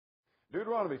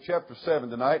Deuteronomy chapter 7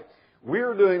 tonight.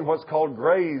 We're doing what's called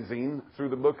grazing through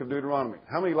the book of Deuteronomy.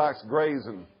 How many likes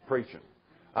grazing preaching?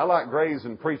 I like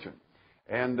grazing preaching.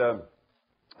 And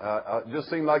it just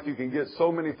seems like you can get so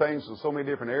many things from so many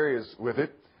different areas with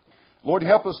it. Lord,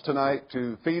 help us tonight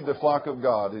to feed the flock of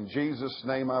God. In Jesus'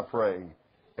 name I pray.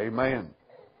 Amen.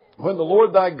 When the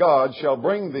Lord thy God shall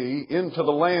bring thee into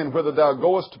the land whither thou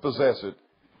goest to possess it,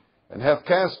 and hath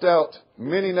cast out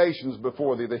many nations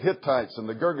before thee, the Hittites and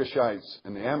the Girgashites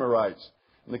and the Amorites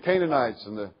and the Canaanites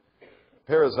and the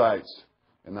Perizzites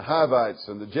and the Hivites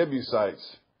and the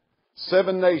Jebusites,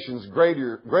 7 nations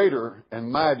greater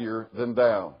and mightier than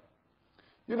thou.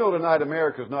 You know, tonight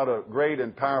America is not a great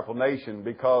and powerful nation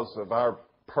because of our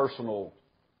personal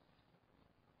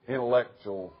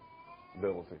intellectual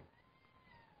ability.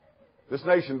 This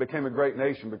nation became a great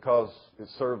nation because it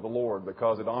served the Lord,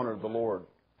 because it honored the Lord.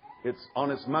 It's on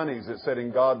its monies, it said,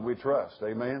 in God we trust.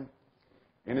 Amen.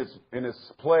 In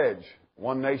its pledge,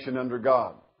 one nation under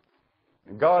God.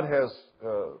 And God has,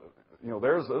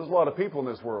 there's a lot of people in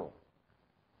this world.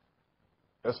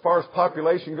 As far as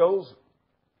population goes,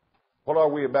 what are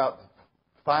we, about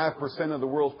 5% of the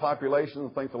world's population,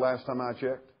 I think the last time I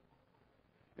checked?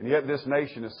 And yet this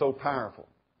nation is so powerful.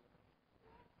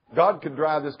 God could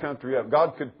dry this country up.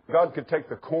 God could take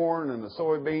the corn and the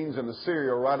soybeans and the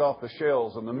cereal right off the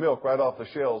shelves and the milk right off the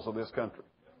shelves of this country.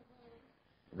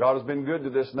 God has been good to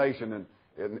this nation,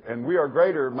 and we are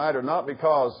greater and mightier not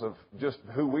because of just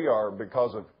who we are,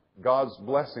 because of God's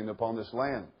blessing upon this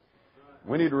land.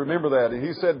 We need to remember that. And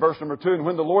he said, verse number 2, and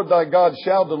when the Lord thy God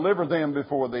shall deliver them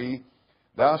before thee,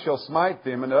 thou shalt smite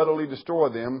them and utterly destroy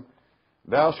them.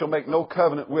 Thou shalt make no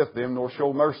covenant with them, nor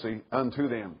show mercy unto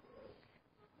them.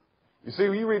 You see,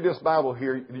 when you read this Bible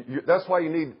here, that's why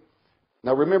you need...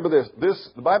 Now remember this.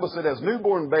 The Bible said, as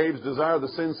newborn babes desire the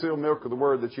sincere milk of the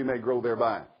word that you may grow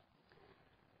thereby.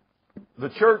 The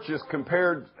church is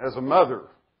compared as a mother.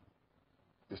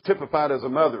 Is typified as a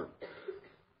mother.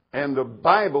 And the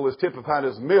Bible is typified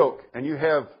as milk. And you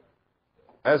have,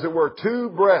 as it were, 2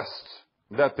 breasts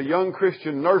that the young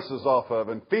Christian nurses off of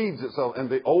and feeds itself in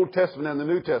the Old Testament and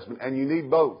the New Testament. And you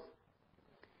need both.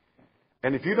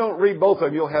 And if you don't read both of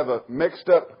them, you'll have a mixed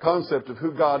up concept of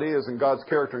who God is and God's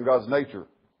character and God's nature.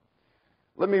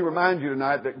 Let me remind you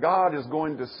tonight that God is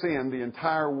going to send the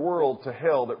entire world to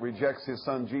hell that rejects His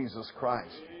Son, Jesus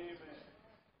Christ.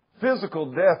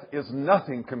 Physical death is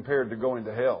nothing compared to going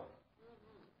to hell.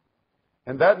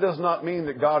 And that does not mean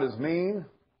that God is mean,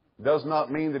 does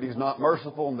not mean that He's not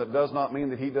merciful, and that does not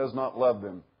mean that He does not love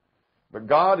them. But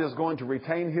God is going to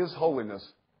retain His holiness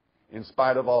in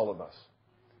spite of all of us.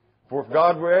 For if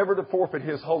God were ever to forfeit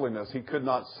His holiness, He could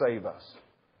not save us.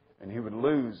 And He would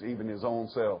lose even His own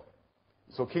self.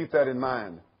 So keep that in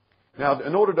mind. Now,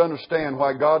 in order to understand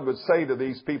why God would say to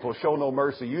these people, show no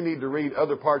mercy, you need to read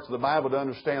other parts of the Bible to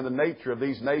understand the nature of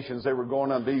these nations they were going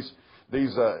on. These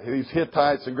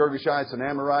Hittites and Girgashites and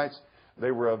Amorites,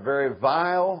 they were a very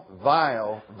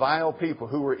vile people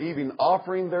who were even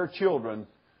offering their children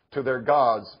to their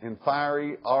gods in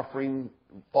fiery offering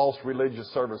false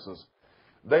religious services.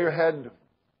 They had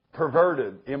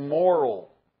perverted, immoral,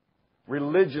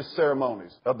 religious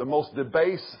ceremonies of the most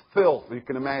debased filth you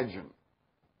can imagine.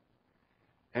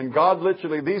 And God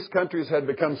literally, these countries had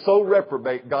become so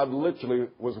reprobate, God literally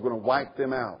was going to wipe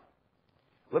them out.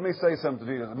 Let me say something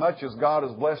to you. As much as God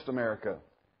has blessed America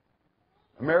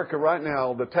right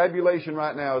now, the tabulation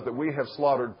right now is that we have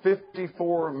slaughtered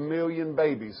 54 million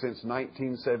babies since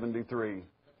 1973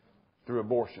 through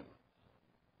abortion.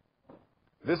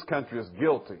 This country is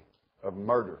guilty of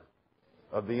murder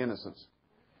of the innocents.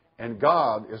 And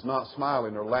God is not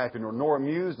smiling or laughing or nor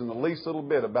amused in the least little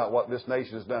bit about what this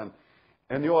nation has done.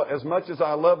 And as much as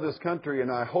I love this country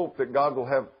and I hope that God will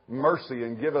have mercy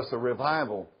and give us a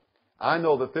revival, I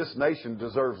know that this nation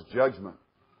deserves judgment.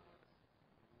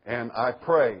 And I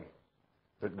pray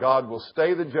that God will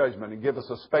stay the judgment and give us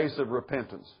a space of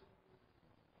repentance.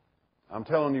 I'm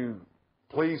telling you,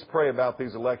 please pray about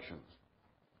these elections.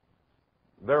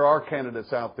 There are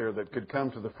candidates out there that could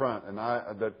come to the front and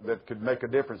that could make a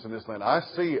difference in this land. I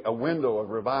see a window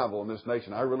of revival in this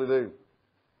nation. I really do.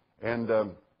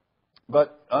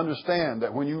 But understand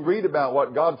that when you read about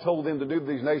what God told them to do to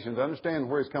these nations, understand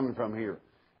where He's coming from here.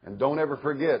 And don't ever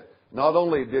forget, not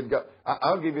only did God...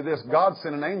 I'll give you this. God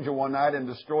sent an angel one night and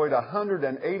destroyed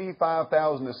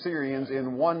 185,000 Assyrians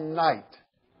in one night.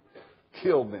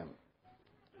 Killed them.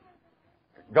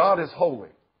 God is holy.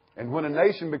 And when a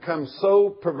nation becomes so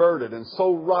perverted and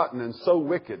so rotten and so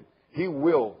wicked, He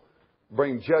will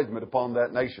bring judgment upon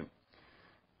that nation.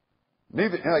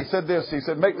 Neither, he said this, he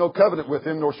said, make no covenant with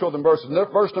them, nor show them mercy.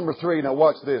 Verse number 3, now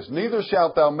watch this. Neither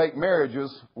shalt thou make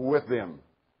marriages with them.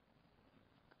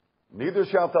 Neither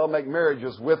shalt thou make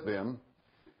marriages with them.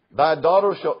 Thy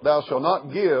daughter thou shalt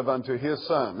not give unto his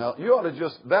son. Now, you ought to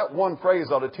that one phrase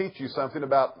ought to teach you something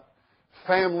about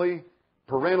family,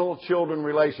 parental, children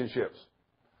relationships.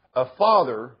 A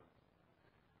father,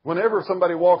 whenever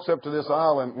somebody walks up to this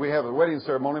aisle and we have a wedding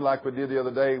ceremony like we did the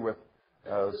other day with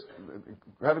had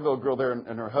a little girl there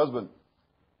and her husband,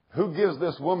 who gives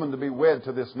this woman to be wed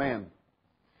to this man?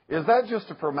 Is that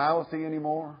just a formality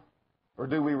anymore? Or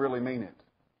do we really mean it?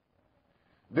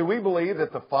 Do we believe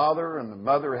that the father and the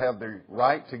mother have the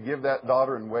right to give that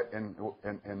daughter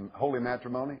in holy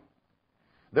matrimony?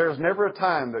 There's never a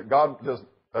time that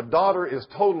a daughter is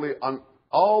totally on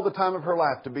all the time of her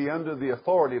life to be under the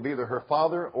authority of either her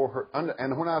father or her,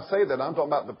 and when I say that, I'm talking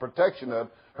about the protection of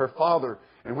her father.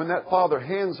 And when that father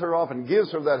hands her off and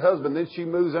gives her that husband, then she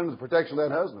moves under the protection of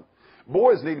that husband.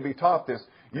 Boys need to be taught this.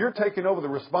 You're taking over the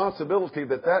responsibility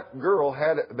that girl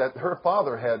had, that her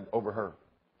father had over her.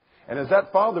 And as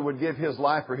that father would give his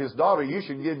life for his daughter, you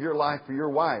should give your life for your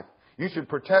wife. You should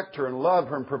protect her and love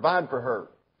her and provide for her.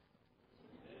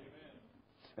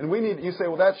 And you say,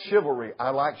 well, that's chivalry.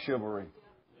 I like chivalry.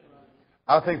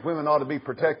 I think women ought to be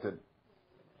protected.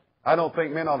 I don't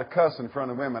think men ought to cuss in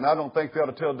front of women. I don't think they ought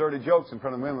to tell dirty jokes in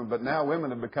front of women. But now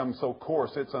women have become so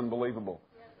coarse, it's unbelievable.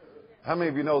 How many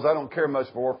of you knows I don't care much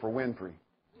for Oprah Winfrey?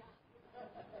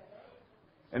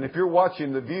 And if you're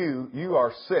watching The View, you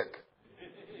are sick.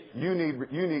 You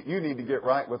need to get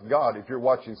right with God if you're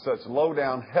watching such low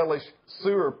down, hellish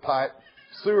sewer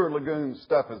lagoon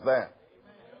stuff as that.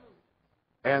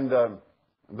 And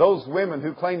those women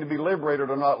who claim to be liberated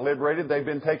are not liberated. They've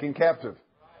been taken captive.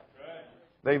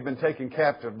 They've been taken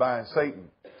captive by Satan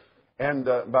and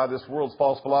by this world's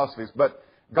false philosophies. But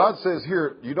God says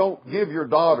here, you don't give your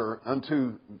daughter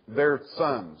unto their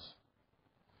sons.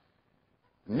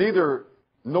 Neither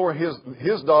nor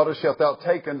his daughter shalt thou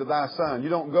take unto thy son. You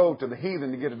don't go to the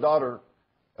heathen to get a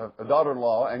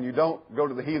daughter-in-law, and you don't go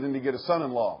to the heathen to get a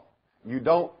son-in-law. You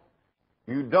don't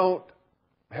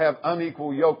have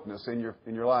unequal yokeness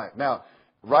in your life. Now,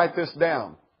 write this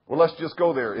down. Well, let's just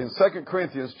go there. In 2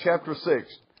 Corinthians chapter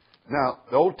 6. Now,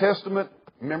 the Old Testament,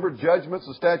 remember, judgments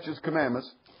and statutes, commandments.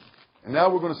 And now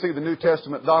we're going to see the New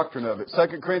Testament doctrine of it.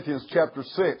 2 Corinthians chapter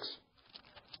 6.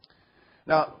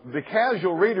 Now, the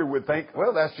casual reader would think,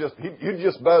 well, that's just, you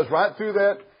just buzz right through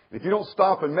that. If you don't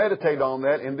stop and meditate on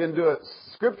that and then do a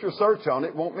scripture search on it,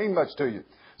 it won't mean much to you.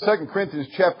 2 Corinthians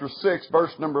chapter 6,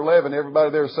 verse number 11.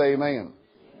 Everybody there say amen.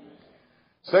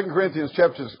 2 Corinthians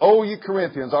chapter 6. O ye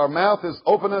Corinthians, our mouth is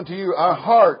open unto you. Our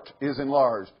heart is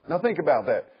enlarged. Now think about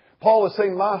that. Paul is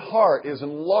saying, my heart is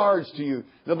enlarged to you.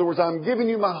 In other words, I'm giving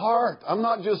you my heart. I'm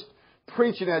not just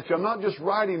preaching at you. I'm not just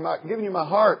giving you my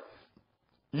heart.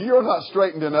 You're not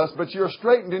straightened in us, but you're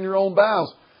straightened in your own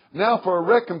bowels. Now for a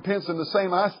recompense in the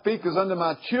same I speak as unto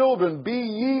my children, be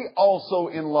ye also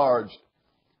enlarged.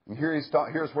 And here's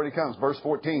where he comes. Verse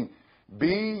 14. Be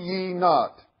ye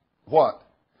not, what?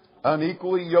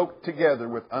 Unequally yoked together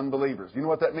with unbelievers. You know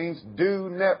what that means? Do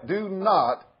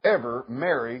not ever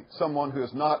marry someone who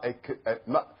is not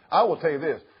I will tell you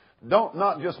this. Don't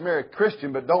not just marry a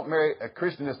Christian, but don't marry a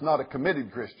Christian that's not a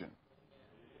committed Christian.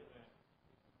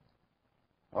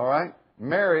 All right?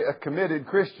 Marry a committed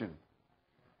Christian.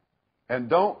 And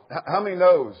how many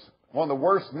knows one of the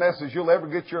worst messes you'll ever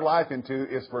get your life into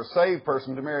is for a saved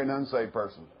person to marry an unsaved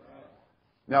person.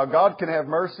 Now, God can have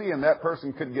mercy and that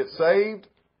person could get saved.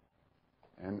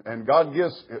 And God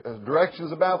gives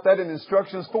directions about that and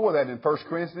instructions for that in 1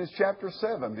 Corinthians chapter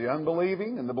 7, the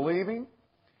unbelieving and the believing.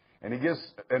 And He gives,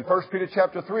 in 1 Peter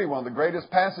chapter 3, one of the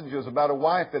greatest passages about a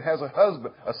wife that has a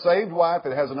husband, a saved wife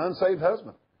that has an unsaved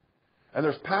husband. And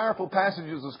there's powerful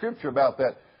passages of Scripture about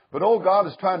that. But old God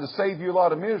is trying to save you a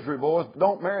lot of misery, boys.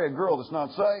 Don't marry a girl that's not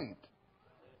saved.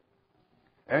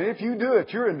 And if you do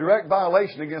it, you're in direct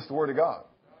violation against the Word of God.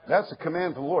 That's a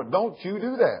command from the Lord. Don't you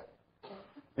do that.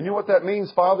 And you know what that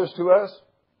means, fathers, to us?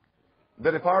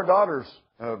 That if our daughters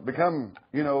become,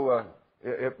 an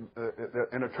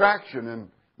attraction, and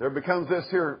there becomes this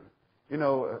here,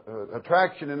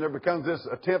 attraction, and there becomes this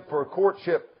attempt for a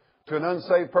courtship to an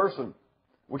unsaved person,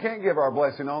 we can't give our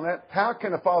blessing on that. How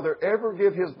can a father ever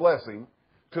give his blessing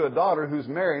to a daughter who's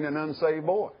marrying an unsaved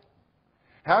boy?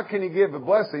 How can he give a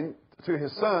blessing to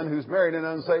his son who's married an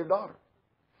unsaved daughter?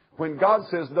 When God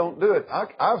says don't do it,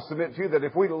 I submit to you that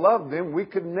if we loved them, we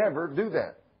could never do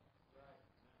that.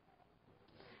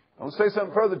 I want to say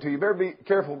something further to you. You better be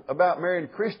careful about marrying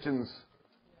Christians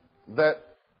that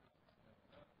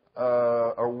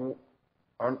are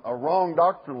wrong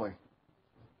doctrinally.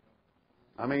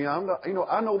 I mean,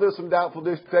 I know there's some doubtful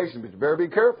disputation, but you better be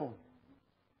careful.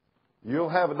 You'll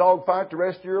have a dog fight the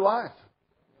rest of your life.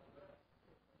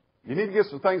 You need to get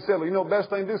some things settled. You know, the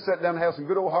best thing to do is sit down and have some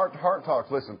good old heart-to-heart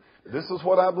talks. Listen, this is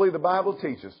what I believe the Bible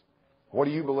teaches. What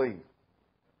do you believe?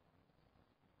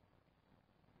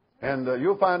 And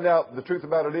you'll find out the truth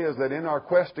about it is that in our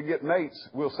quest to get mates,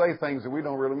 we'll say things that we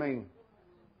don't really mean.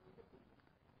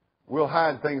 We'll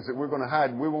hide things that we're going to hide,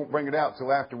 and we won't bring it out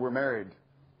till after we're married.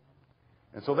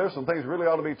 And so there's some things really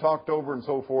ought to be talked over and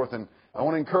so forth, and I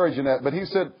want to encourage you in that. But he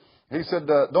said,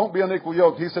 don't be unequally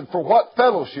yoked. He said, for what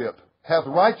fellowship hath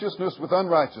righteousness with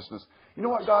unrighteousness? You know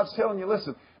what God's telling you?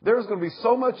 Listen, there's going to be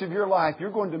so much of your life you're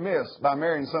going to miss by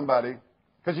marrying somebody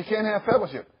because you can't have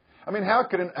fellowship. I mean, how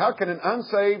can an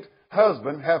unsaved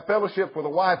husband have fellowship with a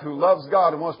wife who loves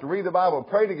God and wants to read the Bible and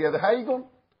pray together? How are you going?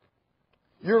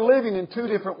 You're living in two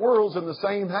different worlds in the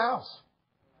same house.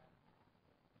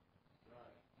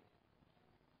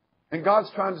 And God's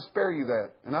trying to spare you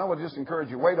that. And I would just encourage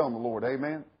you, wait on the Lord.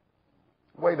 Amen?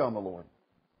 Wait on the Lord.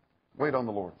 Wait on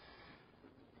the Lord.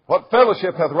 What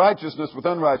fellowship hath righteousness with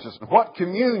unrighteousness? What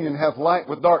communion hath light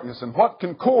with darkness? And what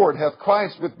concord hath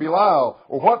Christ with Belial?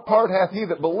 Or what part hath he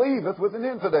that believeth with an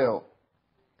infidel?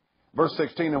 Verse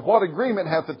 16, and what agreement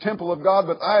hath the temple of God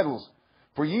with idols?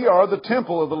 For ye are the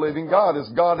temple of the living God. As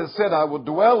God has said, I will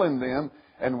dwell in them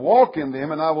and walk in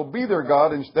them, and I will be their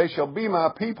God, and they shall be my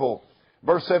people.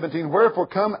 Verse 17, wherefore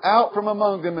come out from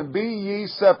among them and be ye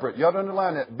separate. You ought to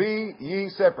underline that. Be ye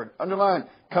separate. Underline,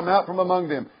 come out from among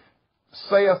them.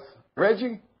 Saith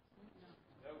Reggie?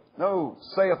 No,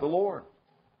 saith the Lord.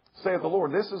 Saith the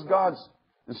Lord. This is God's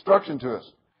instruction to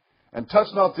us. And touch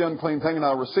not the unclean thing, and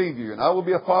I'll receive you. And I will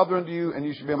be a father unto you, and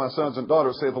you shall be my sons and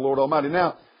daughters, saith the Lord Almighty.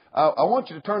 Now, I want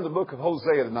you to turn to the book of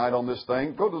Hosea tonight on this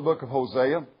thing. Go to the book of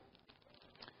Hosea.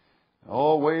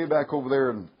 Oh, way back over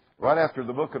there, and right after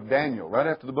the book of Daniel. Right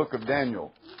after the book of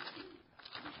Daniel.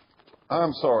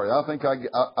 I'm sorry. I think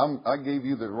I gave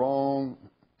you the wrong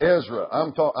Ezra.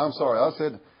 I'm sorry. I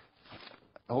said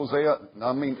Hosea.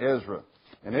 I mean Ezra.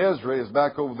 And Ezra is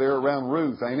back over there around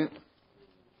Ruth, ain't it?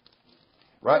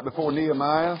 Right before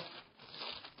Nehemiah.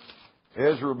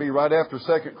 Ezra will be right after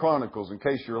 2 Chronicles. In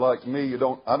case you're like me,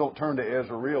 I don't turn to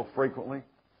Ezra real frequently.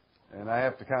 And I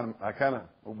have to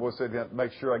old boy said you have to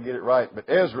make sure I get it right. But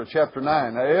Ezra chapter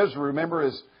 9. Now Ezra, remember,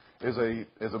 is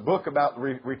a book about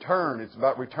return. It's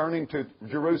about returning to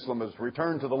Jerusalem. It's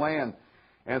return to the land.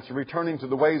 And it's returning to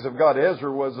the ways of God.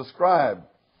 Ezra was a scribe.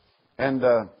 And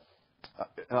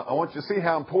I want you to see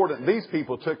how important these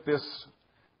people took this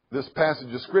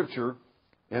passage of Scripture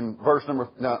in verse number...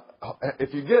 Now,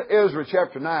 if you get Ezra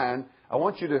chapter 9, I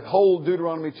want you to hold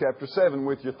Deuteronomy chapter 7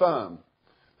 with your thumb.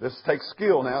 This takes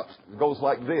skill now. It goes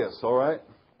like this, all right?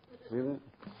 See that?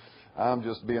 I'm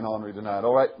just being ornery tonight,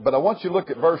 all right? But I want you to look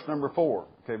at verse number 4.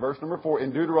 Okay, verse number 4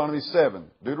 in Deuteronomy 7.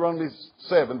 Deuteronomy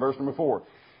 7, verse number 4.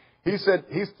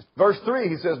 Verse 3,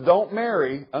 he says, don't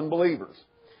marry unbelievers.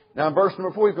 Now, in verse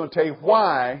number 4, he's going to tell you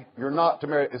why you're not to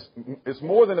marry. It's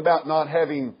more than about not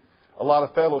having a lot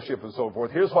of fellowship and so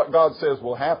forth. Here's what God says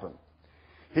will happen.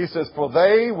 He says, for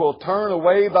they will turn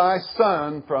away thy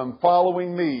son from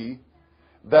following me,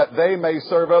 that they may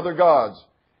serve other gods.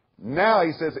 Now,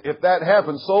 he says, if that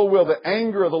happens, so will the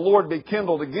anger of the Lord be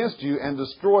kindled against you and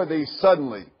destroy thee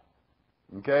suddenly.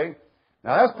 Okay?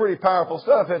 Now, that's pretty powerful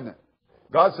stuff, isn't it?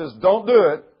 God says, don't do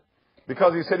it,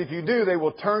 because he said, if you do, they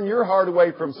will turn your heart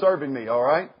away from serving me, all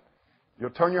right?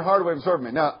 You'll turn your heart away from serving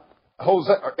me. Now,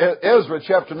 Ezra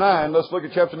chapter 9, let's look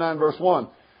at chapter 9, verse 1.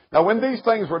 Now, when these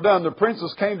things were done, the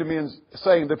princes came to me and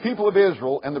saying, the people of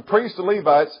Israel and the priests and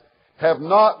Levites have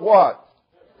not what?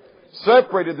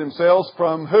 Separated themselves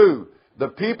from who? The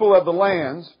people of the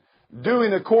lands,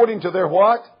 doing according to their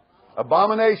what?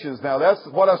 Abominations. Now, that's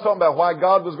what I was talking about, why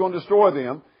God was going to destroy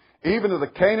them. Even to the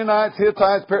Canaanites,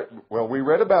 Hittites, well, we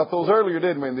read about those earlier,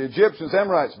 didn't we? And the Egyptians,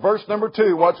 Amorites. Verse number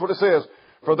 2, watch what it says.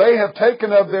 For they have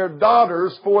taken of their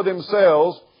daughters for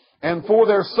themselves and for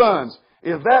their sons.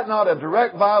 Is that not a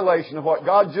direct violation of what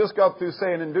God just got through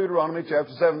saying in Deuteronomy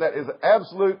chapter 7? That is an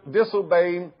absolute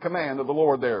disobeying command of the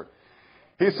Lord there.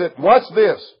 He said, watch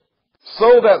this.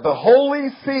 So that the holy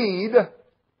seed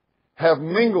have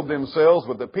mingled themselves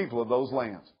with the people of those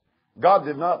lands. God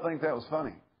did not think that was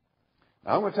funny.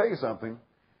 Now, I'm going to tell you something.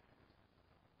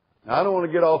 Now, I don't want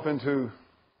to get off into,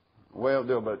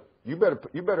 but you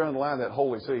better underline that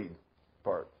holy seed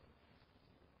part.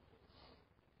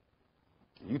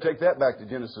 You take that back to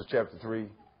Genesis chapter 3.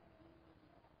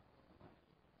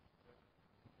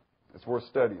 It's worth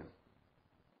studying.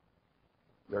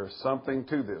 There's something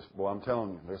to this. Boy, I'm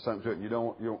telling you, there's something to it. You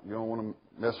don't want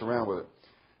to mess around with it.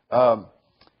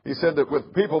 He said that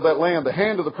with people of that land, the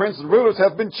hand of the princes and rulers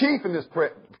hath been chief in this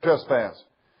trespass.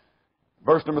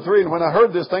 Verse number 3, and when I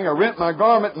heard this thing, I rent my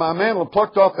garment, my mantle, and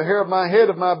plucked off the hair of my head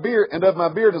of my beard,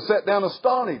 and sat down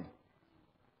astonished.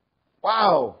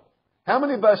 Wow. How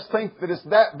many of us think that it's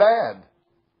that bad?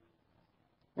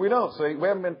 We don't, see.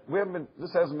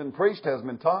 This hasn't been preached, hasn't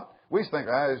been taught. We think,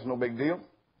 it's no big deal.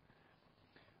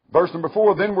 Verse number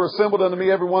 4, then were assembled unto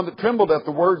me every one that trembled at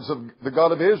the words of the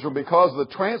God of Israel, because of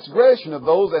the transgression of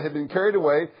those that had been carried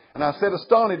away. And I sat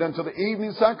astonished until the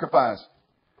evening sacrifice.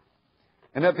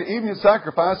 And at the evening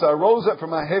sacrifice I rose up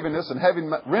from my heaviness, and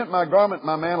having rent my garment and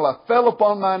my mantle, I fell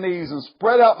upon my knees and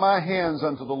spread out my hands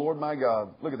unto the Lord my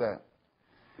God. Look at that.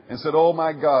 And said, O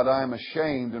my God, I am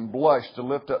ashamed and blush to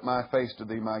lift up my face to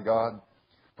thee, my God.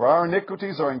 For our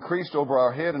iniquities are increased over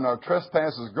our head, and our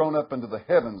trespasses grown up into the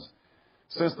heavens.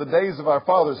 Since the days of our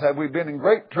fathers have we been in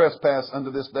great trespass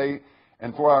unto this day,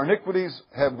 and for our iniquities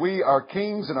have we, our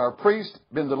kings and our priests,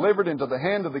 been delivered into the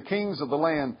hand of the kings of the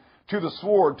land, to the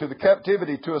sword, to the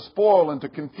captivity, to a spoil, and to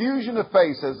confusion of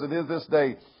face, as it is this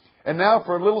day. And now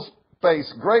for a little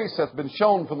space grace hath been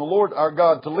shown from the Lord our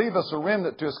God, to leave us a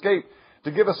remnant to escape,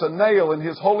 to give us a nail in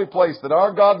His holy place, that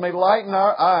our God may lighten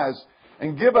our eyes,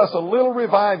 and give us a little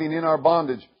reviving in our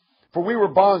bondage. For we were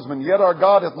bondsmen, yet our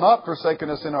God hath not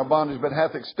forsaken us in our bondage, but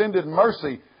hath extended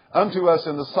mercy unto us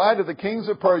in the sight of the kings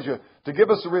of Persia, to give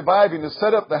us a reviving, to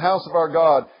set up the house of our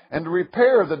God, and to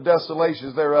repair the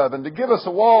desolations thereof, and to give us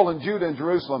a wall in Judah and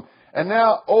Jerusalem. And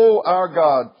now, O our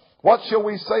God, what shall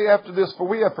we say after this? For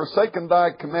we have forsaken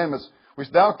thy commandments,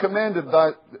 which thou commanded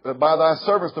by thy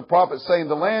servants the prophets, saying,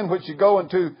 the land which you go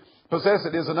into possess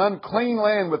it is an unclean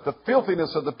land, with the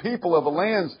filthiness of the people of the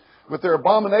lands, with their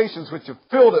abominations which have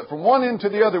filled it from one end to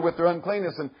the other with their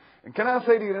uncleanness. And can I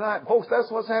say to you tonight, folks, that's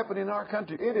what's happening in our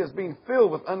country. It is being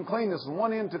filled with uncleanness from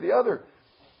one end to the other.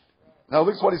 Now,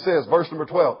 look what he says, verse number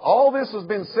 12. All this has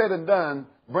been said and done,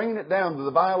 bringing it down to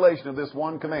the violation of this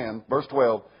one command. Verse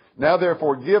 12. Now,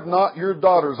 therefore, give not your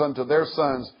daughters unto their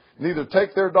sons, neither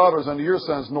take their daughters unto your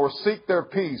sons, nor seek their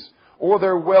peace or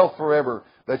their wealth forever,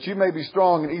 that you may be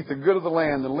strong and eat the good of the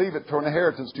land, and leave it for an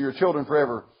inheritance to your children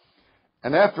forever.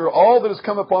 And after all that has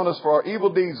come upon us for our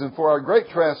evil deeds and for our great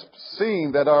trespass,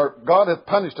 seeing that our God hath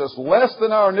punished us less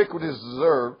than our iniquities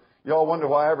deserve. Y'all wonder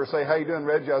why I ever say, how you doing,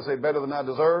 Reggie? I say, better than I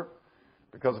deserve.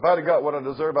 Because if I'd have got what I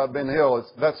deserve, I'd been hell.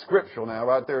 That's scriptural now.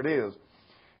 Right there it is.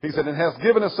 He said, and hath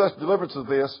given us such deliverance as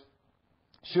this.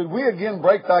 Should we again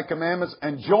break thy commandments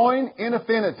and join in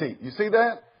affinity? You see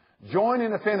that? Join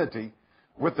in affinity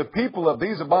with the people of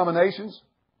these abominations.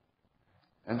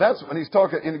 And that's when he's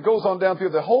talking, and it goes on down through.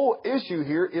 The whole issue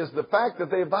here is the fact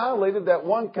that they violated that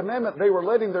one commandment. They were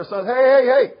letting their sons,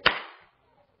 hey,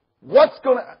 what's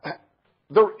going to...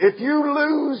 If you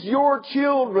lose your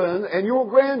children and your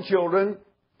grandchildren,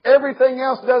 everything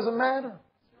else doesn't matter.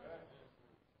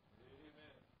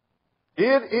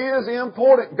 It is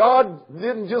important. God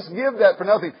didn't just give that for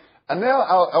nothing. And now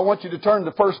I want you to turn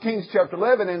to 1 Kings chapter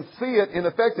 11 and see it in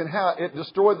effect in how it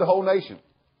destroyed the whole nation.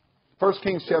 1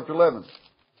 Kings chapter 11.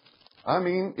 I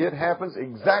mean, it happens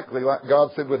exactly like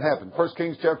God said would happen. 1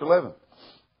 Kings chapter 11.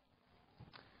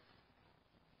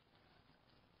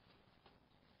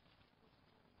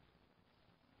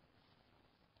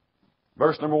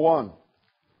 Verse number 1.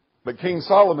 But King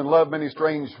Solomon loved many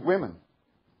strange women.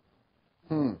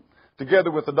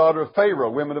 Together with the daughter of Pharaoh,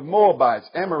 women of Moabites,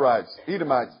 Amorites,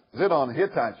 Edomites, Zidon,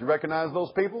 Hittites. You recognize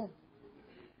those people?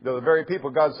 They're the very people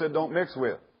God said don't mix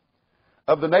with.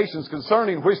 Of the nations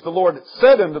concerning which the Lord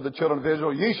said unto the children of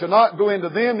Israel, ye shall not go into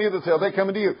them, neither shall they come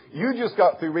into you. You just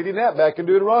got through reading that back in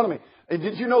Deuteronomy. And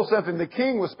did you know something? The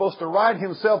king was supposed to write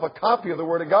himself a copy of the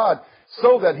Word of God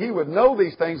so that he would know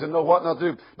these things and know what not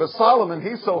to do. But Solomon,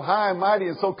 he's so high and mighty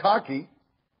and so cocky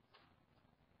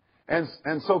and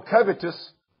so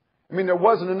covetous. I mean, there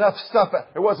wasn't enough stuff.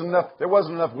 There wasn't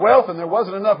enough wealth, and there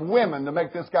wasn't enough women to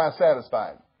make this guy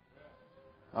satisfied.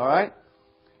 All right?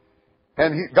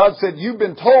 And God said, you've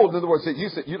been told, in other words,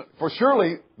 for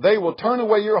surely they will turn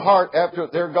away your heart after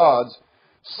their gods.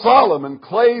 Solomon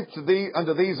clave to thee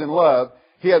unto these in love.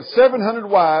 He had 700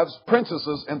 wives,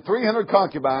 princesses, and 300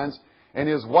 concubines, and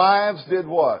his wives did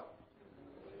what?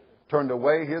 Turned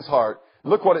away his heart.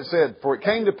 Look what it said. For it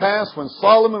came to pass when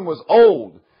Solomon was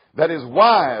old, that his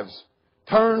wives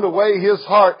turned away his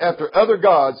heart after other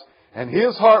gods, and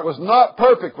his heart was not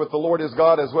perfect with the Lord his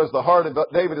God, as was the heart of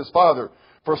David his father.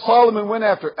 For Solomon went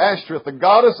after Ashtoreth, the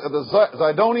goddess of the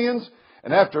Zidonians,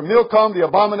 and after Milcom, the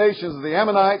abominations of the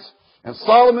Ammonites. And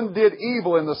Solomon did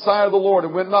evil in the sight of the Lord,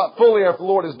 and went not fully after the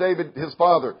Lord as David his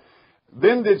father.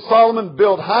 Then did Solomon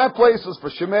build high places for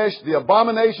Shemesh, the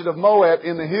abomination of Moab,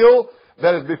 in the hill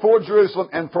that is before Jerusalem,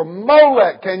 and for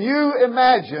Molech. Can you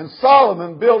imagine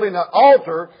Solomon building an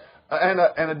altar and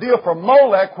a deal for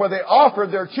Molech where they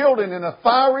offered their children in a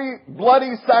fiery,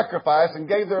 bloody sacrifice and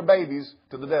gave their babies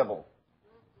to the devil?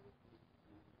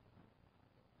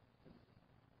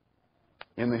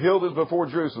 In the hill that is before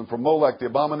Jerusalem, for Molech, the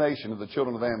abomination of the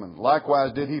children of Ammon.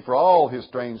 Likewise did he for all his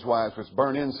strange wives, which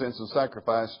burn incense and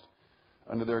sacrificed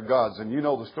unto their gods. And you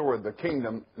know the story. The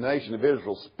kingdom, the nation of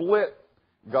Israel, split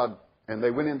God, and they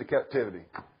went into captivity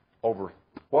over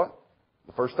what?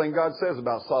 The first thing God says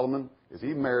about Solomon is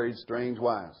he married strange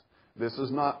wives. This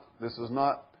is not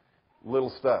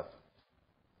little stuff.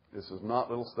 This is not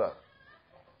little stuff.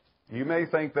 You may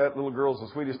think that little girl's the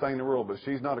sweetest thing in the world, but if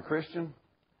she's not a Christian,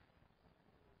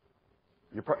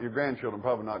 your grandchildren are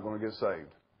probably not going to get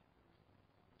saved.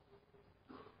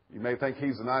 You may think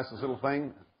he's the nicest little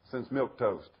thing since milk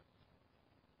toast.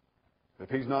 If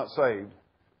he's not saved,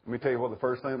 let me tell you what the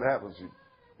first thing that happens.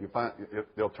 You find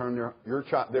they'll turn your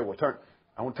child. They will turn.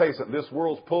 I want to tell you something. This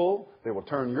world's pull, they will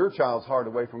turn your child's heart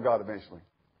away from God eventually.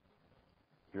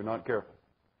 If you're not careful.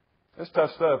 That's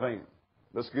tough stuff, ain't it?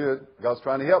 That's good. God's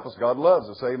trying to help us. God loves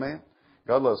us. Amen.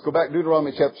 God loves us. Go back to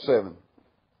Deuteronomy chapter 7.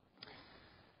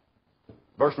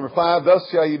 Verse number 5, thus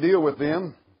shall you deal with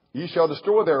them. Ye shall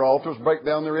destroy their altars, break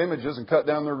down their images, and cut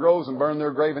down their groves, and burn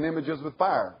their graven images with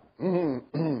fire.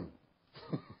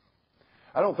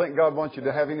 I don't think God wants you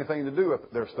to have anything to do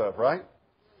with their stuff, right?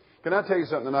 Can I tell you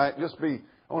something tonight?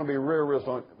 I want to be real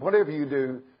strong. Whatever you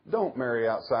do, don't marry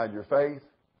outside your faith.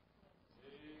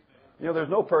 You know, there's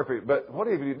no perfect, but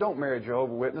whatever you do, don't marry a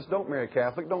Jehovah's Witness, don't marry a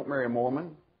Catholic, don't marry a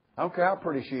Mormon. I don't care how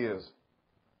pretty she is.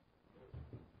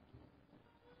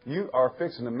 You are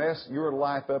fixing to mess your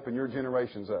life up and your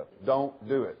generations up. Don't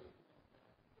do it.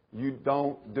 You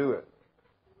don't do it.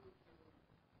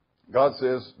 God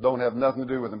says, don't have nothing to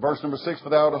do with them. Verse number 6, for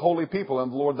thou art a holy people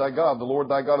unto the Lord thy God. The Lord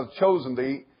thy God hath chosen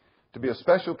thee to be a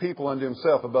special people unto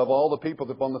himself above all the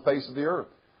people upon the face of the earth.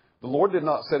 The Lord did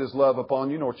not set his love upon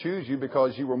you, nor choose you,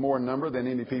 because you were more in number than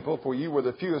any people, for you were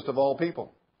the fewest of all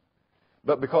people.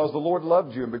 But because the Lord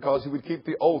loved you, and because he would keep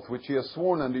the oath which he has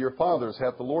sworn unto your fathers,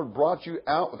 hath the Lord brought you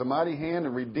out with a mighty hand,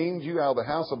 and redeemed you out of the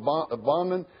house of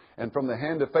bondmen, and from the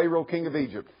hand of Pharaoh king of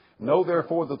Egypt. Know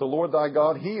therefore that the Lord thy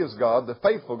God, he is God, the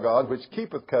faithful God, which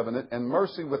keepeth covenant and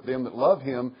mercy with them that love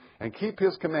him, and keep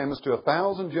his commandments to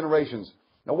 1,000 generations.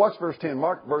 Now watch verse 10.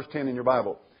 Mark verse 10 in your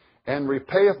Bible. And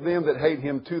repayeth them that hate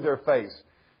him to their face.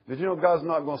 Did you know God's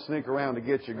not going to sneak around to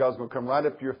get you? God's going to come right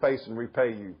up to your face and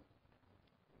repay you.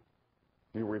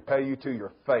 He will repay you to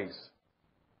your face.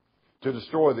 To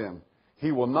destroy them.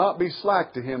 He will not be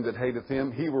slack to him that hateth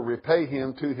him. He will repay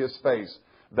him to his face.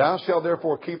 Thou shalt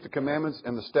therefore keep the commandments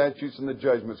and the statutes and the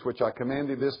judgments which I command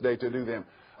thee this day to do them.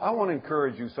 I want to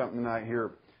encourage you something tonight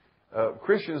here.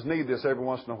 Christians need this every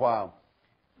once in a while.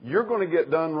 You're going to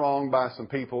get done wrong by some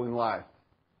people in life.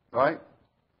 Right?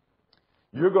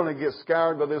 You're going to get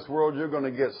scoured by this world. You're going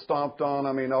to get stomped on.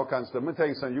 I mean, all kinds of stuff. Let me tell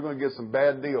you something. You're going to get some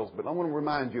bad deals. But I want to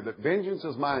remind you that vengeance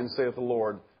is mine, saith the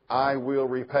Lord. I will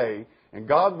repay. And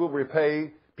God will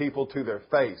repay people to their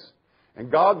face. And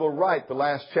God will write the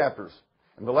last chapters.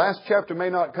 And the last chapter may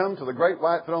not come to the great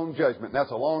white throne judgment.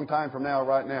 That's a long time from now,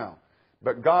 right now.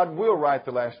 But God will write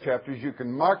the last chapters. You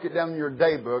can mark it down in your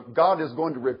day book. God is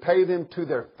going to repay them to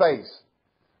their face.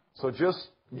 So just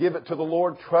give it to the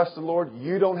Lord. Trust the Lord.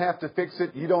 You don't have to fix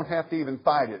it. You don't have to even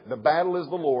fight it. The battle is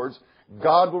the Lord's.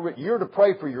 God will. You're to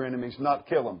pray for your enemies, not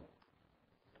kill them.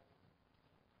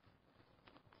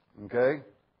 Okay?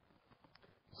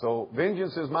 So,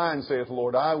 vengeance is mine, saith the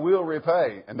Lord. I will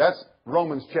repay. And that's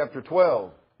Romans chapter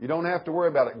 12. You don't have to worry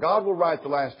about it. God will write the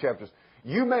last chapters.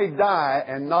 You may die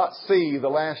and not see the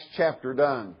last chapter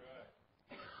done.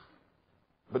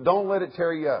 But don't let it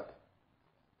tear you up.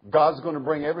 God's going to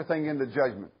bring everything into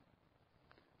judgment.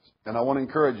 And I want to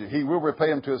encourage you. He will repay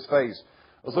him to his face.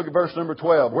 Let's look at verse number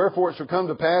 12. Wherefore it shall come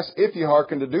to pass, if ye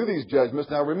hearken to do these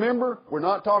judgments. Now remember, we're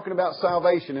not talking about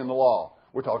salvation in the law.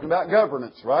 We're talking about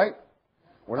governance, right?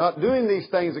 We're not doing these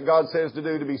things that God says to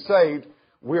do to be saved.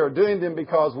 We are doing them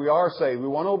because we are saved. We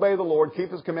want to obey the Lord, keep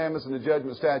his commandments and the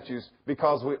judgment statutes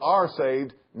because we are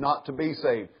saved, not to be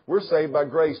saved. We're saved by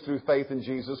grace through faith in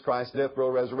Jesus Christ's death,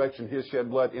 burial, resurrection, his shed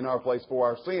blood in our place for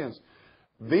our sins.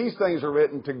 These things are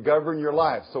written to govern your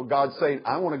life. So God's saying,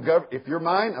 I want to govern, if you're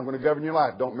mine, I'm going to govern your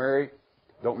life. Don't marry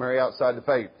outside the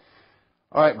faith.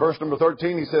 All right, verse number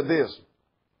 13, he said this,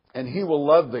 and he will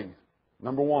love thee.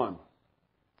 Number one.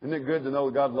 Isn't it good to know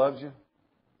that God loves you?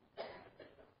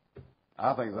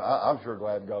 I'm sure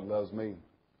glad God loves me.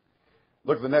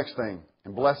 Look at the next thing.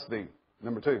 And bless thee.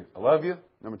 Number 2, I love you.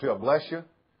 Number 2, I bless you.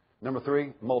 Number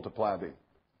 3, multiply thee.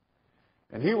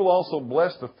 And He will also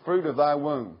bless the fruit of thy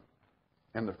womb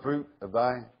and the fruit of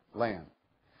thy land.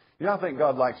 You know, I think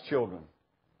God likes children.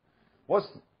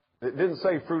 It didn't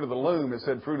say fruit of the loom, it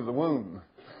said fruit of the womb.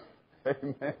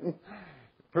 Amen.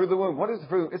 Fruit of the womb. What is the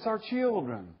fruit? It's our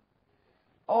children.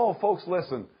 Oh, folks,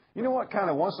 listen. You know what kind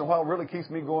of once in a while really keeps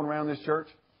me going around this church?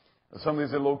 Some of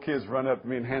these little kids run up to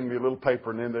me and hand me a little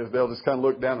paper, and then they'll just kind of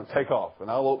look down and take off.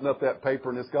 And I'll open up that paper,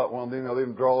 and it's got one of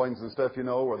them drawings and stuff, you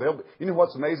know. Or you know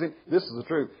what's amazing? This is the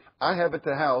truth. I have at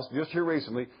the house, just here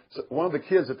recently, one of the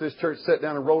kids at this church sat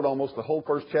down and wrote almost the whole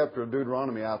first chapter of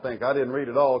Deuteronomy, I think. I didn't read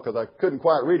it all because I couldn't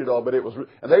quite read it all, but and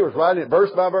they was writing it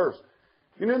verse by verse.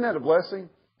 You know, isn't that a blessing?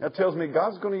 That tells me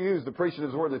God's going to use the preaching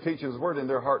of His Word and the teaching of His Word in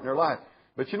their heart and their life.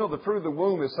 But you know, the fruit of the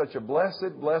womb is such a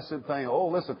blessed, blessed thing. Oh,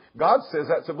 listen, God says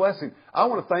that's a blessing. I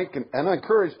want to thank and I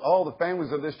encourage all the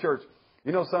families of this church.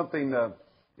 You know something?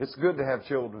 It's good to have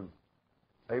children.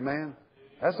 Amen?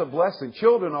 That's a blessing.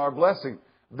 Children are a blessing.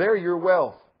 They're your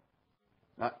wealth.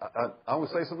 I want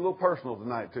to say something a little personal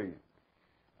tonight to you.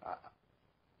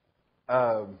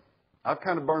 I've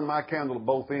kind of burned my candle at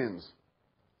both ends.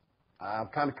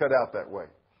 I've kind of cut out that way.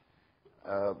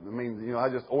 I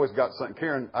just always got something.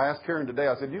 I asked Karen today,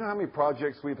 I said, do you know how many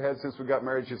projects we've had since we got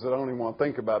married? She said, I don't even want to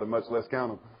think about it, much less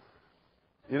count them.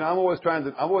 You know, I've always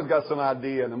got some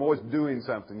idea, and I'm always doing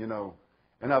something, you know.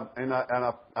 And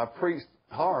I've preached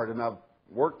hard, and I've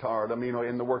worked hard,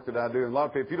 in the work that I do. And a lot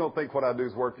of people, if you don't think what I do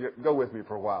is work, go with me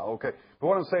for a while, okay? But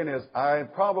what I'm saying is, I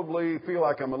probably feel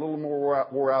like I'm a little more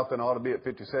wore out than I ought to be at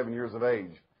 57 years of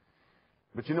age.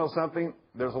 But you know something?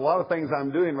 There's a lot of things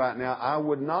I'm doing right now I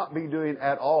would not be doing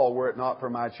at all were it not for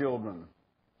my children.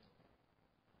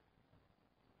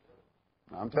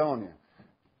 I'm telling you.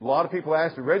 A lot of people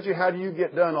ask me, Reggie, how do you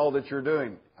get done all that you're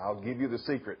doing? I'll give you the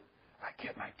secret. I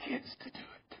get my kids to do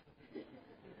it.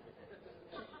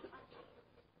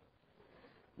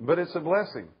 But it's a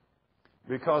blessing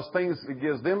because it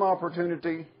gives them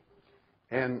opportunity,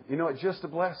 and you know, it's just a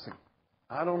blessing.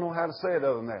 I don't know how to say it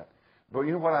other than that. But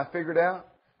you know what I figured out?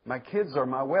 My kids are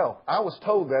my wealth. I was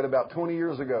told that about 20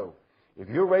 years ago. If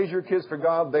you raise your kids for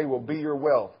God, they will be your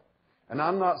wealth. And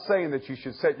I'm not saying that you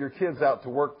should set your kids out to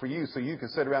work for you so you can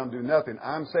sit around and do nothing.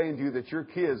 I'm saying to you that your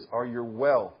kids are your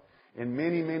wealth in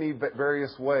many, many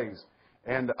various ways.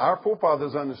 And our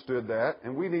forefathers understood that,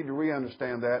 and we need to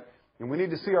re-understand that. And we need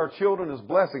to see our children as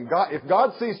blessing. If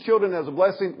God sees children as a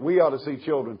blessing, we ought to see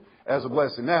children as a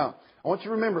blessing. Now, I want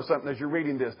you to remember something as you're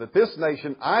reading this, that this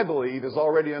nation, I believe, is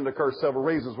already under curse several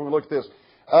reasons. When we look at this,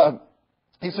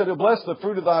 He said, He'll bless the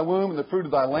fruit of thy womb and the fruit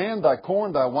of thy land, thy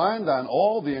corn, thy wine, thine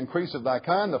oil, the increase of thy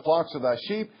kind, the flocks of thy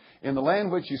sheep, in the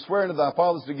land which He sware unto thy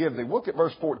fathers to give thee. Look at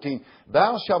verse 14.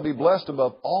 Thou shalt be blessed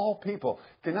above all people.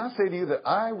 Can I say to you that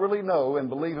I really know and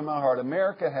believe in my heart,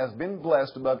 America has been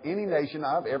blessed above any nation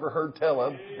I've ever heard tell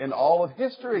of in all of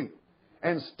history,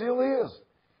 and still is.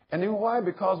 And you know why?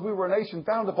 Because we were a nation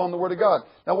founded upon the Word of God.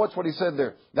 Now watch what He said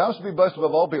there. Thou shalt be blessed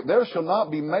above all people. There shall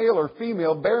not be male or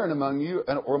female barren among you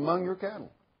or among your cattle.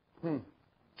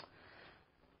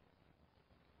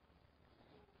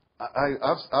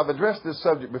 I've addressed this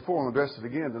subject before. I'm going to address it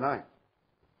again tonight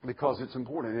because it's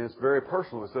important and it's very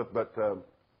personal and stuff. But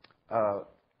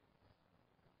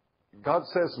God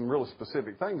says some really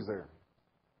specific things there.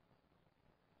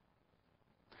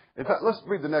 In fact, let's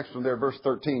read the next one there, verse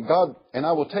 13. God, and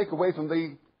I will take away from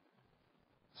thee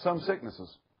some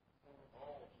sicknesses.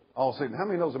 All sickness. How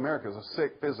many knows America is a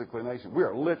sick physically nation? We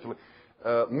are literally...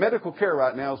 medical care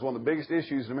right now is one of the biggest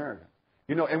issues in America.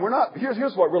 You know, and we're not...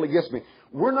 Here's what really gets me.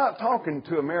 We're not talking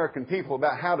to American people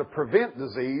about how to prevent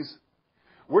disease.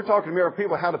 We're talking to American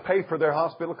people how to pay for their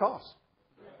hospital costs.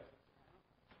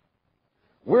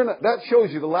 That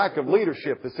shows you the lack of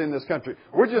leadership that's in this country.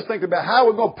 We're just thinking about how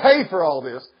we're going to pay for all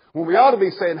this when we ought to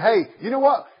be saying, hey, you know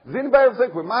what? Does anybody ever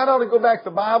think we might ought to go back to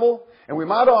the Bible and we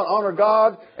might ought to honor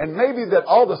God, and maybe that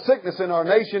all the sickness in our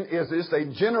nation is just a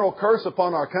general curse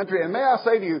upon our country? And may I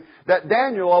say to you that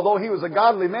Daniel, although he was a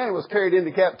godly man, was carried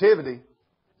into captivity.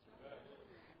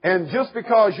 And just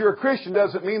because you're a Christian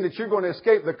doesn't mean that you're going to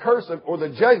escape the curse or the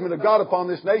judgment of God upon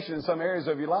this nation in some areas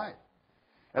of your life.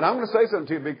 And I'm going to say something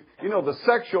to you. You know, the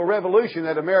sexual revolution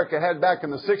that America had back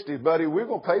in the 60s, buddy, we're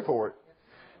going to pay for it.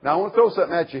 Now, I want to throw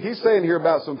something at you. He's saying here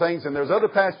about some things, and there's other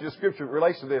passages of Scripture that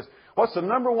relates to this. What's the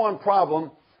number one problem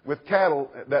with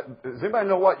cattle? Does anybody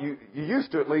know what? You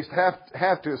used to at least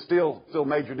have to, still a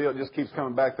major deal. It just keeps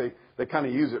coming back. They kind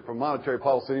of use it for monetary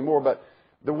policy anymore. But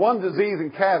the one disease in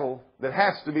cattle that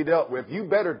has to be dealt with, you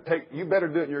better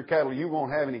do it in your cattle. You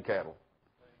won't have any cattle.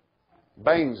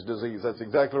 Baines disease. That's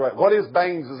exactly right. What is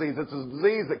Baines disease? It's a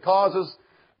disease that causes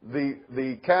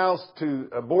the cows to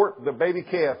abort the baby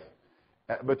calf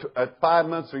at 5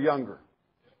 months or younger.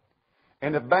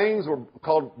 And if bangs, or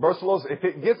called brucellosis, if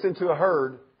it gets into a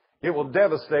herd, it will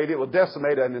devastate, it will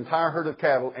decimate an entire herd of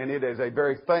cattle, and it is a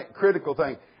very critical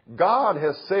thing. God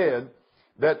has said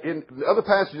that in the other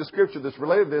passage of Scripture that's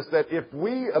related to this, that if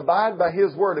we abide by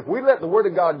His Word, if we let the Word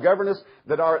of God govern us,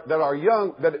 that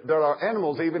our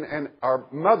animals even and our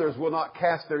mothers will not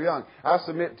cast their young. I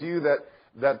submit to you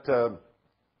that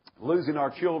losing our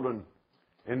children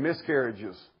in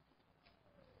miscarriages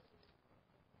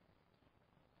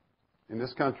in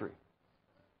this country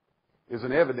is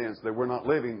an evidence that we're not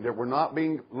living, that we're not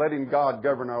letting God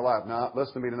govern our life. Now,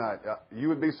 listen to me tonight. You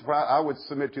would be surprised. I would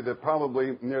submit to you that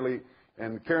probably nearly,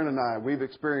 and Karen and I, we've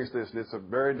experienced this, and it's a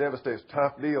very devastating,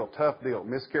 tough deal,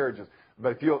 miscarriages.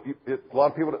 But a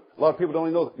lot of people don't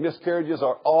even know that miscarriages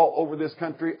are all over this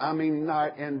country. I mean,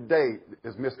 night and day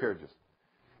is miscarriages.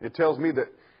 It tells me that,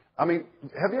 have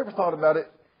you ever thought about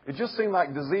it? It just seems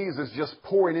like disease is just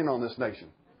pouring in on this nation.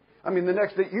 The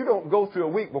next day, you don't go through a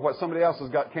week before somebody else has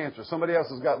got cancer, somebody else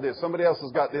has got this, somebody else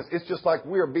has got this. It's just like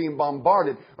we are being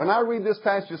bombarded. When I read this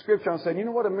passage of Scripture, I'm saying, you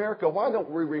know what, America, why don't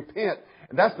we repent?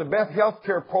 And that's the best health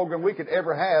care program we could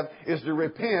ever have, is to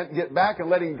repent, get back and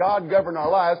letting God govern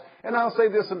our lives. And I'll say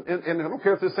this, and I don't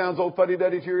care if this sounds old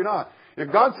fuddy-duddy to you or not.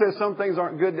 If God says some things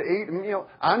aren't good to eat, and,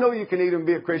 I know you can eat and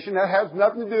be a Christian. That has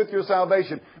nothing to do with your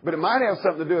salvation, but it might have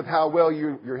something to do with how well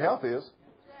your health is.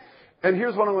 And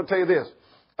here's what I'm going to tell you this.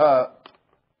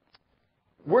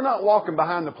 We're not walking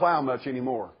behind the plow much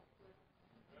anymore.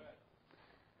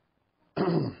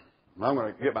 I'm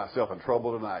going to get myself in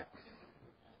trouble tonight.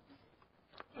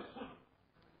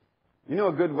 You know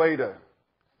a good way to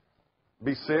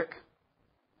be sick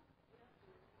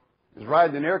is ride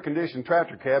in an air-conditioned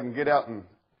tractor cab and get out and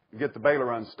get the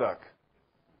baler unstuck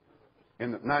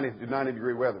in the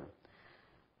 90-degree weather.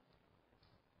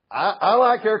 I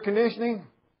like air conditioning,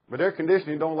 but air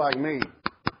conditioning don't like me.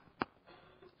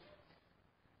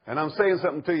 And I'm saying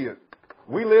something to you.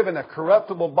 We live in a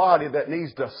corruptible body that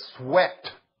needs to sweat.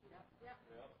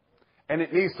 And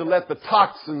it needs to let the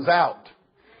toxins out.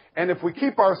 And if we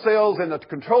keep ourselves in a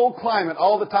controlled climate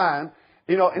all the time,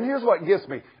 and here's what gets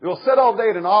me. We'll sit all day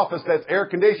in an office that's air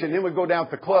conditioned, then we go down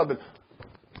to the club and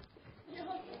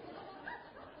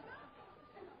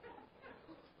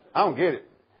I don't get it.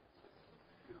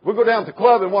 We'll go down to the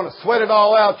club and want to sweat it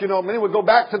all out, and then we'll go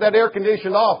back to that air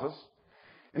conditioned office.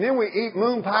 And then we eat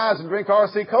moon pies and drink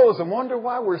RC colas and wonder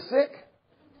why we're sick.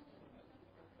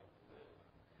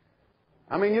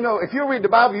 If you read the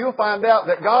Bible, you'll find out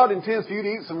that God intends for you to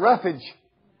eat some roughage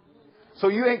so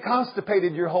you ain't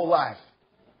constipated your whole life.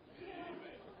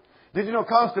 Did you know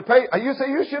constipation? You say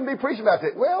you shouldn't be preaching about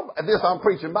that. Well, I'm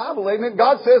preaching Bible, amen.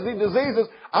 God says these diseases,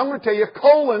 I'm going to tell you,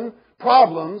 colon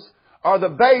problems are the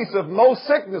base of most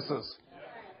sicknesses.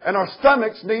 And our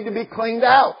stomachs need to be cleaned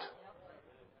out.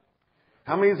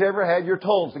 How many has ever had your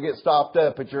tolls to get stopped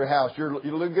up at your house, your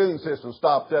lagoon system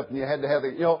stopped up, and you had to have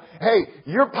it,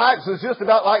 hey, your pipes is just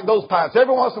about like those pipes.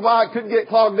 Every once in a while it couldn't get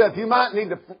clogged up. You might need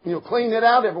to, clean it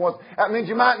out every once. That means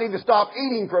you might need to stop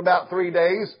eating for about 3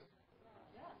 days.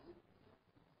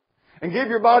 And give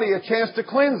your body a chance to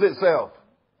cleanse itself.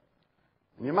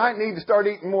 And you might need to start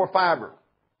eating more fiber.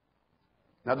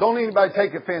 Now don't anybody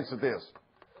take offense at this.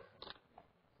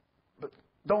 But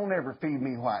don't ever feed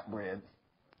me white bread.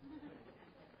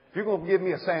 If you're going to give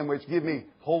me a sandwich, give me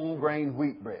whole grain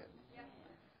wheat bread.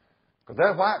 Because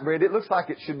that white bread, it looks like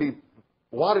it should be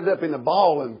wadded up in a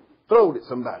ball and thrown at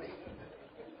somebody.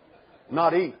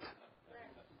 Not eat.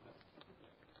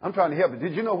 I'm trying to help you.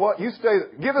 Did you know what?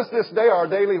 Give us this day our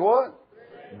daily what?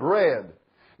 Bread.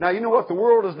 Now, you know what the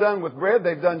world has done with bread?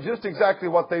 They've done just exactly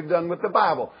what they've done with the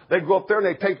Bible. They go up there and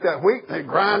they take that wheat, they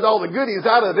grind all the goodies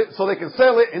out of it so they can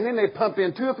sell it, and then they pump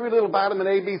in 2 or 3 little vitamin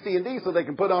A, B, C, and D so they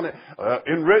can put on it,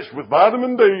 enriched with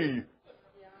vitamin D.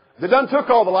 They done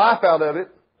took all the life out of it,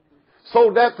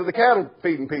 sold that to the cattle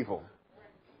feeding people.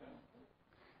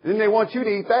 And then they want you to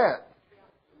eat that.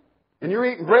 And you're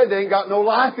eating bread that ain't got no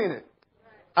life in it.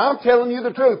 I'm telling you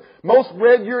the truth. Most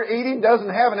bread you're eating doesn't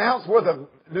have an ounce worth of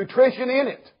nutrition in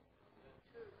it.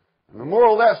 And the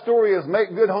moral of that story is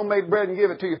make good homemade bread and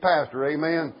give it to your pastor.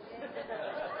 Amen.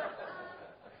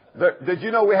 Did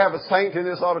you know we have a saint in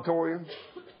this auditorium?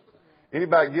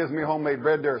 Anybody gives me homemade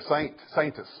bread, they're a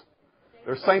saintess.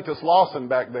 There's Saintess Lawson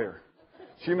back there.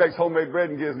 She makes homemade bread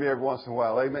and gives me every once in a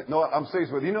while. Amen. No, I'm serious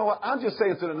with you. You know what? I'm just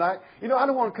saying to tonight, I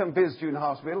don't want to come visit you in the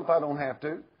hospital if I don't have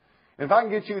to. And if I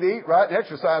can get you to eat right and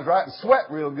exercise right and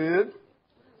sweat real good,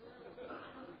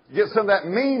 get some of that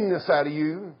meanness out of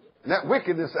you and that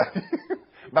wickedness out of you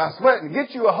by sweating,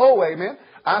 get you a hoe, amen.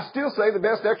 I still say the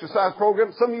best exercise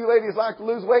program. Some of you ladies like to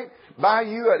lose weight. Buy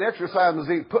you an exercise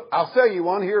machine. I'll sell you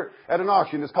one here at an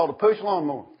auction. It's called a push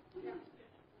lawnmower.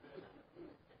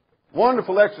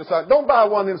 Wonderful exercise. Don't buy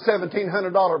one of them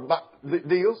 $1,700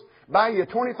 deals. Buy you a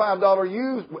 $25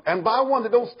 used and buy one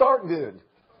that don't start good.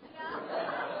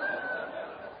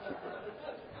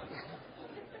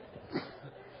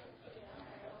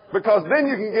 Because then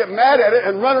you can get mad at it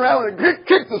and run around and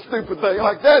kick the stupid thing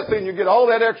like that. Then you get all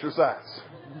that exercise.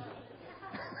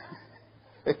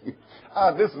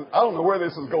 I don't know where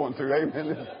this is going to.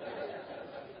 Amen.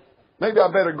 Maybe I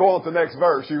better go on to the next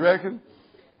verse. You reckon?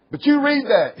 But you read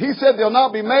that. He said there'll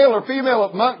not be male or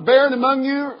female barren among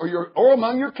you or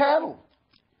among your cattle.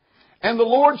 And the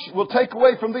Lord will take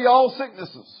away from thee all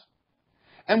sicknesses.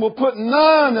 And will put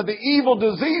none of the evil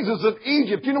diseases of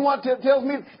Egypt. You know what that tells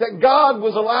me? That God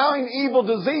was allowing evil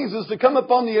diseases to come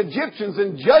upon the Egyptians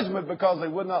in judgment because they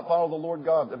would not follow the Lord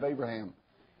God of Abraham.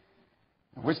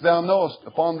 Which thou knowest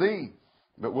upon thee,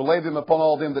 but will lay them upon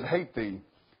all them that hate thee.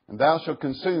 And thou shalt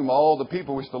consume all the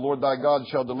people which the Lord thy God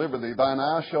shall deliver thee. Thine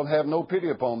eyes shall have no pity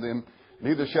upon them,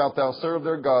 neither shalt thou serve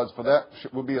their gods, for that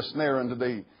will be a snare unto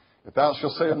thee. If thou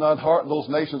shalt say in thine heart, those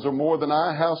nations are more than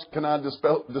I, how can I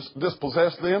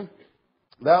dispossess them?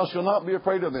 Thou shalt not be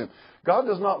afraid of them. God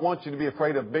does not want you to be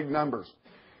afraid of big numbers.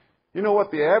 You know what?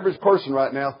 The average person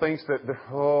right now thinks that,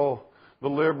 the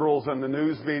liberals and the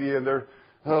news media and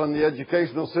in the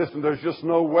educational system, there's just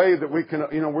no way that we can,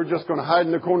 we're just going to hide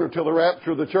in the corner till the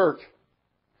rapture of the church.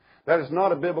 That is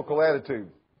not a biblical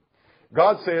attitude.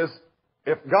 God says,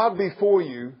 if God be for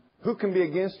you, who can be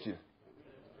against you?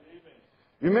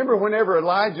 You remember whenever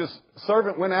Elijah's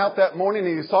servant went out that morning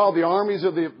and he saw the armies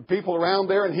of the people around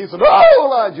there and he said, "Oh,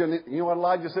 Elijah." And you know what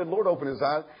Elijah said? Lord opened his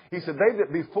eyes. He said, "They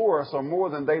that be for us are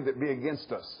more than they that be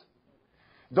against us."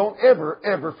 Don't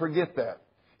ever forget that.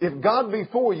 If God be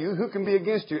for you, who can be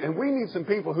against you? And we need some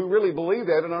people who really believe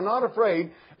that and are not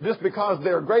afraid just because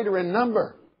they're greater in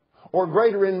number or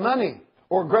greater in money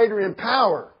or greater in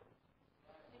power.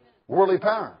 Worldly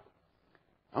power.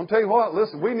 I'll tell you what,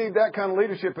 listen, we need that kind of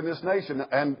leadership in this nation.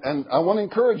 And I want to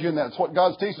encourage you in that. It's what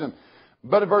God's teaching them.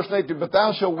 But in verse 18, but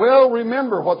thou shalt well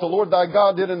remember what the Lord thy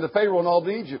God did unto Pharaoh and all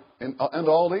Egypt, and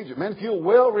all Egypt. Man, if you'll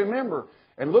well remember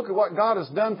and look at what God has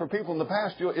done for people in the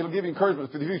past, it'll give you encouragement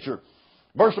for the future.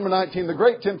 Verse number 19, the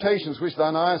great temptations which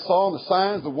thine eyes saw, and the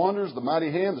signs, the wonders, the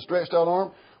mighty hand, the stretched out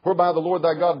arm, whereby the Lord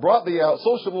thy God brought thee out,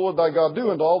 so shall the Lord thy God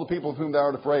do unto all the people of whom thou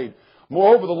art afraid.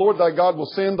 Moreover, the Lord thy God will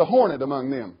send the hornet among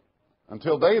them,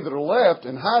 until they that are left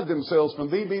and hide themselves from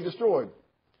thee be destroyed.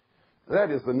 That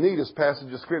is the neatest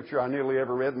passage of Scripture I nearly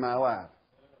ever read in my life.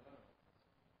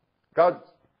 God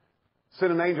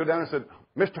sent an angel down and said,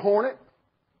 "Mr. Hornet."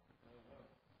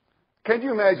 Can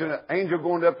you imagine an angel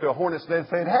going up to a hornet's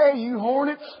nest saying, "Hey, you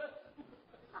hornets,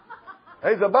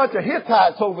 there's a bunch of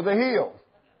Hittites over the hill.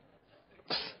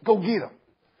 Go get them.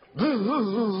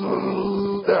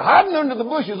 They're hiding under the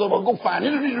bushes. I'll go find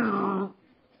it."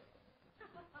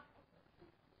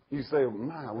 You say,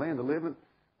 "My land of living."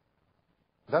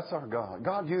 That's our God.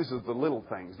 God uses the little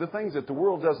things, the things that the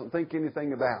world doesn't think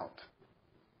anything about.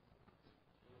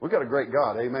 We've got a great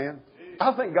God, amen?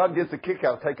 I think God gets a kick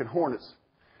out of taking hornets.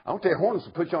 I don't tell you, hornets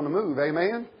will put you on the move,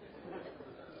 amen?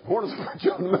 Hornets will put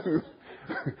you on the move.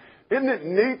 Isn't it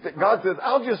neat that God says,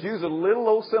 I'll just use a little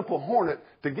old simple hornet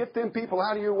to get them people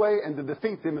out of your way and to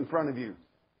defeat them in front of you?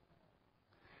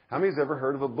 How many's ever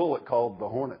heard of a bullet called the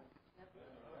hornet?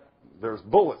 There's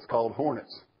bullets called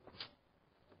hornets.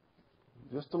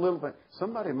 Just a little thing.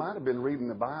 Somebody might have been reading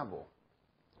the Bible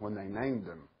when they named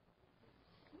them.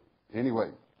 Anyway.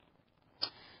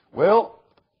 Well,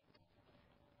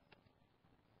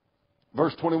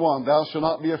 verse 21, thou shalt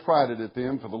not be affrighted at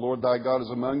them, for the Lord thy God is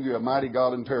among you, a mighty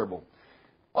God and terrible.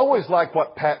 I always like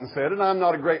what Patton said, and I'm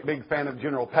not a great big fan of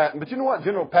General Patton, but you know what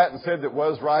General Patton said that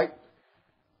was right?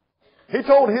 He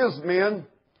told his men,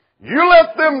 you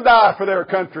let them die for their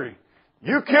country.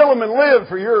 You kill them and live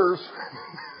for yours.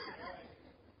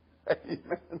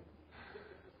 Amen.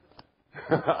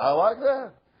 I like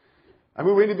that. I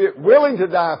mean, we need to be willing to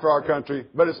die for our country,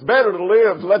 but it's better to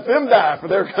live, to let them die for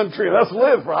their country, and let's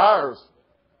live for ours.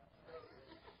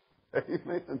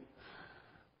 Amen.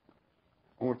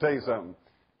 I want to tell you something.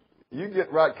 You get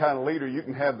the right kind of leader, you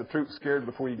can have the troops scared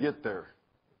before you get there.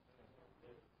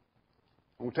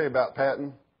 I want to tell you about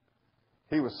Patton.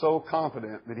 He was so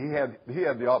confident that he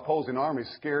had the opposing army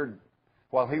scared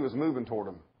while he was moving toward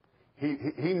them.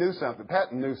 He knew something.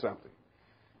 Patton knew something.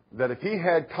 That if he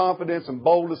had confidence and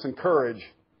boldness and courage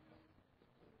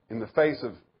in the face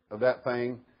of that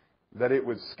thing, that it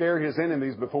would scare his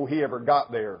enemies before he ever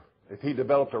got there if he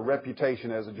developed a reputation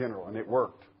as a general. And it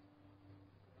worked.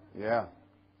 Yeah.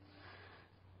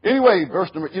 Anyway,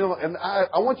 verse number, and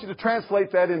I want you to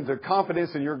translate that into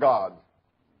confidence in your God.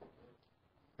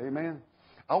 Amen.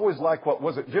 I always like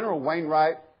General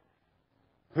Wainwright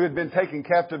who had been taken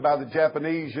captive by the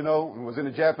Japanese, and was in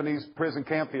a Japanese prison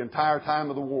camp the entire time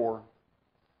of the war.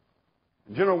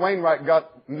 General Wainwright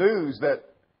got news that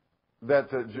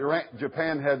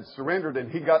Japan had surrendered,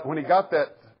 and when he got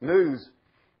that news,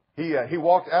 he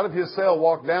walked out of his cell,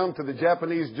 walked down to the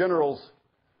Japanese general's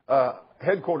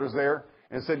headquarters there,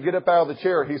 and said, "Get up out of the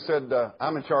chair." He said,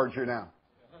 "I'm in charge here now."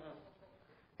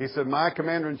 He said, "My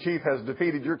commander-in-chief has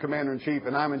defeated your commander-in-chief,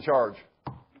 and I'm in charge."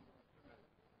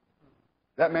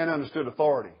 That man understood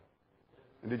authority.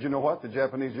 And did you know what? The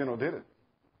Japanese general did it.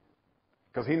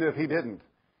 Because he knew if he didn't,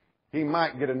 he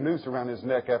might get a noose around his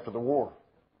neck after the war.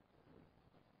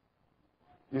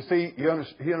 You see,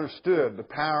 he understood the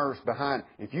powers behind.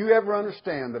 If you ever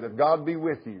understand that if God be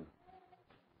with you,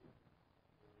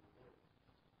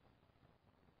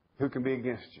 who can be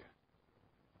against you?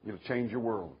 It'll change your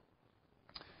world.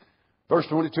 Verse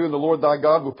 22, "And the Lord thy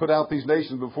God will put out these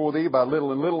nations before thee by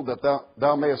little and little, that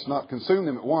thou mayest not consume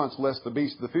them at once, lest the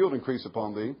beasts of the field increase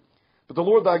upon thee. But the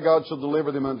Lord thy God shall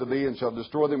deliver them unto thee, and shall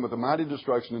destroy them with a mighty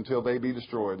destruction until they be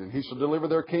destroyed. And he shall deliver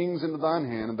their kings into thine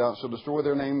hand, and thou shalt destroy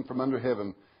their name from under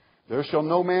heaven. There shall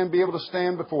no man be able to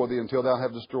stand before thee until thou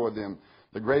have destroyed them.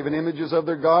 The graven images of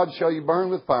their gods shall you burn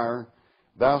with fire.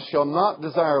 Thou shalt not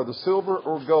desire the silver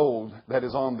or gold that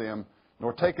is on them,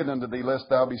 nor take it unto thee, lest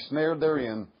thou be snared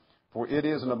therein. For it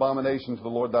is an abomination to the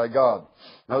Lord thy God."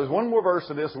 Now there's one more verse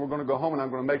of this, and we're going to go home, and I'm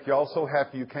going to make you all so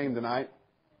happy you came tonight.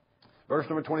 Verse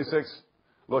number 26,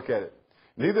 look at it.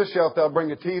 "Neither shalt thou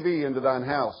bring a TV into thine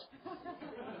house."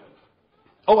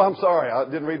 Oh, I'm sorry, I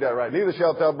didn't read that right. "Neither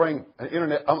shalt thou bring an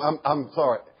internet." I'm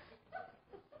sorry.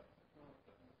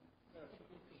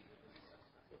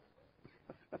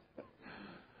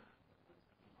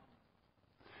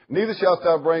 "Neither shalt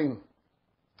thou bring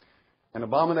an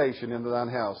abomination into thine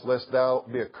house, lest thou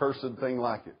be a cursed thing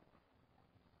like it.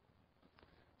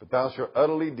 But thou shalt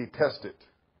utterly detest it,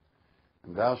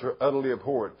 and thou shalt utterly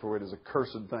abhor it, for it is a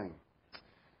cursed thing."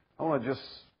 I want to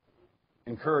just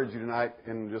encourage you tonight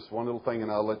in just one little thing,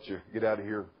 and I'll let you get out of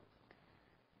here.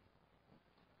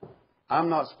 I'm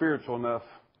not spiritual enough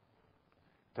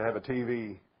to have a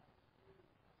TV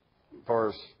as far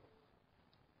as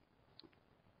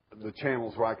the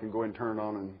channels where I can go and turn it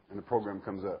on and the program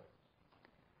comes up.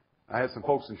 I had some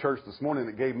folks in church this morning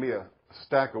that gave me a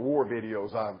stack of war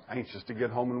videos. I'm anxious to get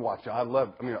home and watch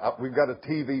it. We've got a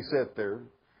TV set there,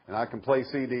 and I can play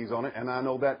CDs on it, and I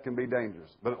know that can be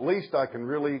dangerous. But at least I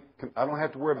don't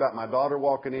have to worry about my daughter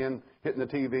walking in, hitting the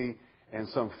TV, and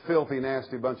some filthy,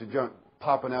 nasty bunch of junk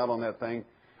popping out on that thing.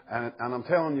 And I'm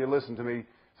telling you, listen to me,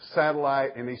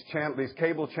 satellite and these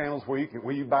cable channels where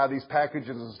you buy these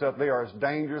packages and stuff, they are as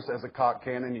dangerous as a cock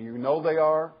cannon. You know they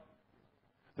are.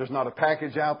 There's not a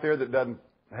package out there that doesn't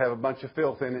have a bunch of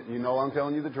filth in it. You know I'm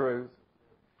telling you the truth.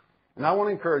 And I want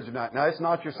to encourage you tonight. Now, it's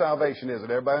not your salvation, is it?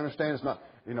 Everybody understands it's not.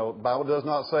 The Bible does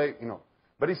not say,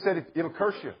 But he said it'll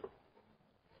curse you.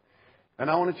 And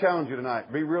I want to challenge you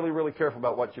tonight. Be really, really careful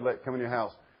about what you let come in your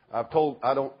house.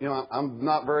 I'm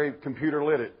not very computer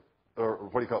literate,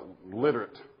 or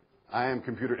literate. I am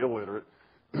computer illiterate.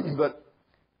 But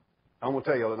I'm going to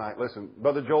tell you tonight, listen,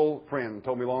 Brother Joel Friend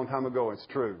told me a long time ago, it's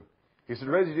true. He said,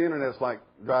 "Reggie, the internet's like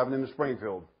driving into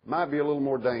Springfield. Might be a little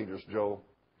more dangerous, Joel."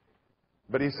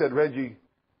 But he said, "Reggie,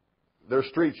 there's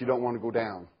streets you don't want to go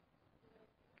down.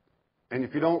 And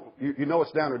if you don't, you know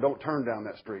it's down there, don't turn down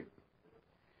that street.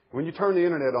 When you turn the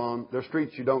internet on, there's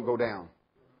streets you don't go down."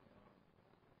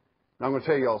 Now, I'm going to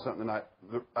tell you all something tonight.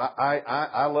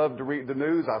 I love to read the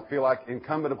news. I feel like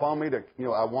incumbent upon me to,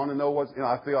 I want to know what's,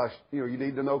 I feel like, you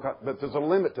need to know, but there's a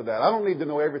limit to that. I don't need to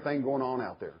know everything going on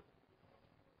out there.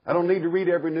 I don't need to read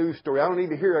every news story. I don't need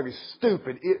to hear every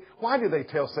why do they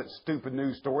tell such stupid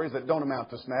news stories that don't amount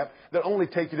to snap, that only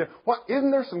take you to, isn't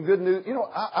there some good news?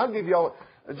 I'll give you all,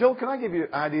 Joe, can I give you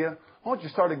an idea? Why don't you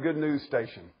start a good news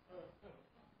station?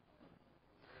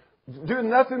 Doing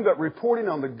nothing but reporting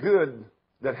on the good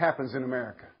that happens in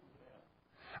America.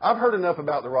 I've heard enough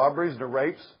about the robberies, the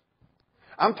rapes.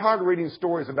 I'm tired of reading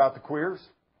stories about the queers.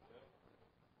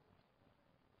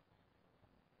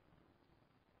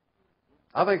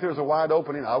 I think there's a wide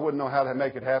opening. I wouldn't know how to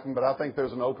make it happen, but I think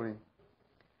there's an opening.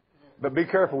 But be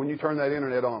careful when you turn that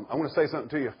internet on. I want to say something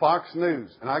to you. Fox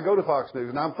News, and I go to Fox News,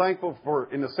 and I'm thankful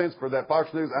in the sense for that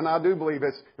Fox News, and I do believe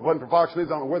if it wasn't for Fox News,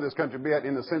 I don't know where this country would be at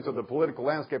in the sense of the political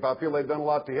landscape. I feel they've done a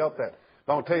lot to help that.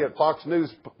 But I'll tell you, Fox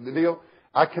News, the deal,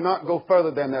 I cannot go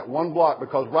further than that one block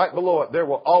because right below it, there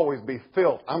will always be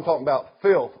filth. I'm talking about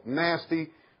filth, nasty,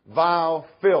 vile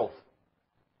filth,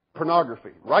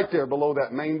 pornography, right there below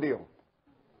that main deal.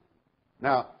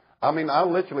 Now, I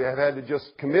literally have had to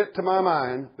just commit to my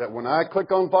mind that when I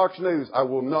click on Fox News, I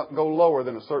will not go lower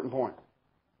than a certain point.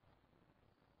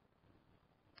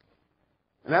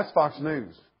 And that's Fox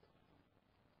News.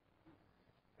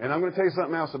 And I'm going to tell you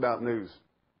something else about news.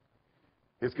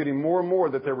 It's getting more and more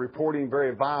that they're reporting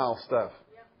very vile stuff.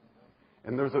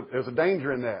 And there's a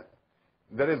danger in that.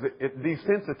 That is, it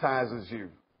desensitizes you.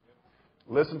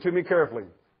 Listen to me carefully.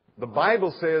 The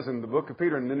Bible says in the book of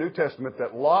Peter in the New Testament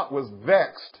that Lot was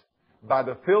vexed by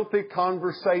the filthy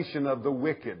conversation of the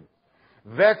wicked.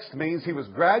 Vexed means he was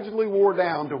gradually wore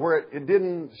down to where it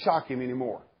didn't shock him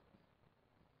anymore.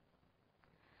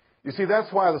 You see,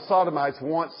 that's why the Sodomites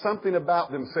want something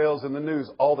about themselves in the news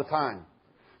all the time.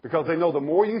 Because they know the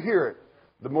more you hear it,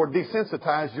 the more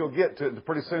desensitized you'll get to it.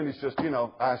 Pretty soon it's just,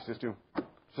 it's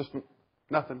just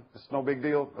nothing. It's no big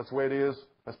deal. That's the way it is.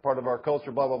 That's part of our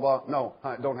culture, blah, blah, blah. No,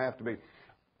 it don't have to be.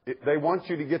 They want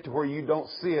you to get to where you don't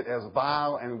see it as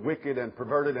vile and wicked and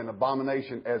perverted and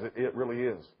abomination as it really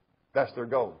is. That's their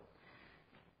goal.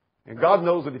 And God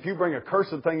knows that if you bring a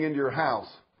cursed thing into your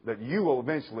house, that you will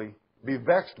eventually be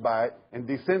vexed by it and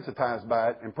desensitized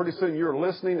by it. And pretty soon you're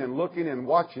listening and looking and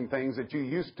watching things that you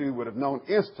used to would have known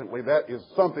instantly that is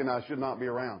something I should not be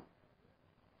around.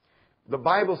 The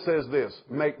Bible says this,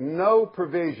 make no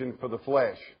provision for the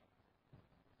flesh.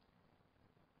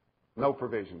 No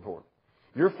provision for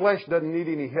it. Your flesh doesn't need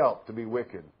any help to be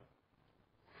wicked.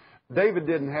 David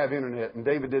didn't have internet and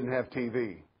David didn't have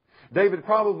TV. David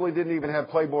probably didn't even have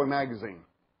Playboy magazine.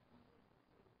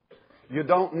 You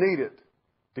don't need it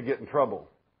to get in trouble.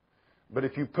 But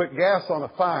if you put gas on a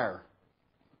fire,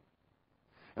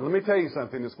 and let me tell you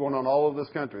something that's going on all over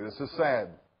this country. This is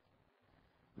sad.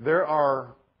 There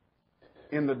are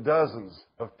in the dozens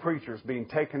of preachers being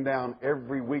taken down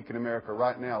every week in America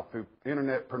right now through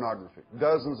internet pornography.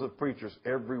 Dozens of preachers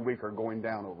every week are going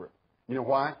down over it. You know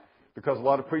why? Because a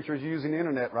lot of preachers are using the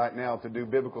internet right now to do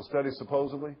biblical studies,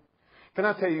 supposedly. Can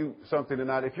I tell you something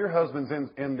tonight? If your husband's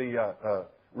in the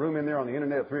room in there on the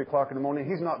internet at 3 o'clock in the morning,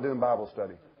 he's not doing Bible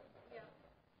study.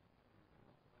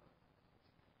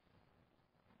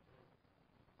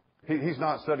 He's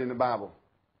not studying the Bible.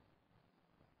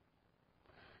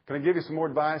 Can I give you some more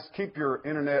advice? Keep your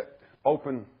internet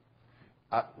open.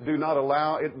 Do not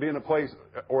allow it to be in a place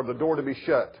or the door to be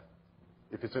shut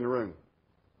if it's in a room.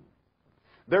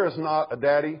 There is not a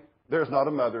daddy. There's not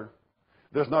a mother.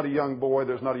 There's not a young boy.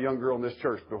 There's not a young girl in this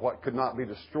church, but what could not be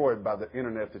destroyed by the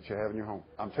internet that you have in your home.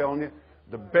 I'm telling you,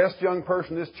 the best young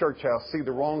person in this church house see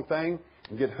the wrong thing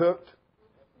and get hooked.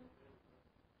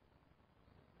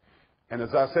 And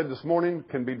as I said this morning,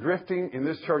 can be drifting in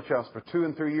this church house for 2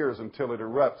 and 3 years until it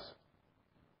erupts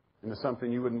into something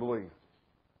you wouldn't believe.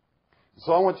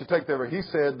 So I want you to take that over. He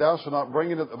said, thou shalt not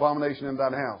bring an abomination in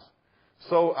thine house.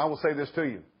 So I will say this to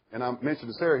you. And I mentioned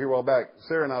to Sarah here a while back.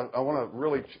 Sarah and I want to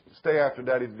really stay after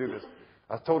Daddy to do this.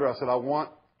 I told her, I said, I want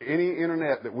any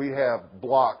internet that we have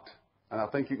blocked. And I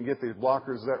think you can get these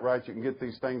blockers. Is that right? You can get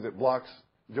these things that blocks.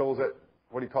 Joel, is that,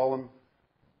 what do you call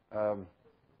them?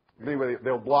 Anyway,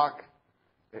 they'll block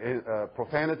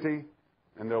profanity,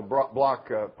 and they'll block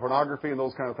pornography and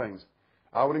those kind of things.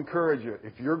 I would encourage you,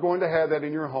 if you're going to have that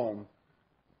in your home,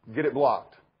 get it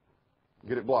blocked.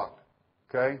 Get it blocked.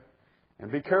 Okay?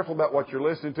 And be careful about what you're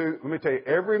listening to. Let me tell you,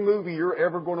 every movie you're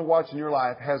ever going to watch in your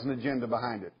life has an agenda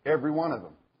behind it. Every one of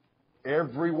them.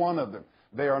 Every one of them.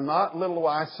 They are not little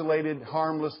isolated,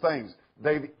 harmless things.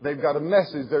 They've got a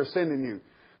message they're sending you.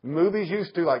 Movies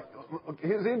used to, like,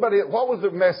 what was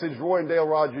the message Roy and Dale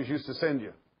Rogers used to send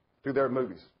you through their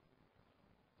movies?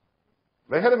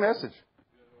 They had a message.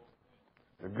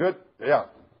 Good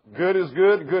is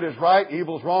good, good is right,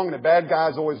 evil is wrong, and the bad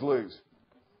guys always lose.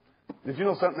 Did you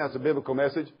know something that's a biblical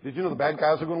message? Did you know the bad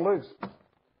guys are going to lose?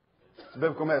 It's a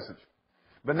biblical message.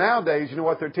 But nowadays, you know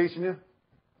what they're teaching you?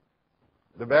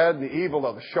 The bad and the evil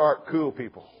are the sharp, cool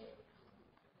people.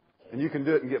 And you can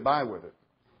do it and get by with it.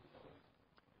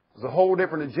 There's a whole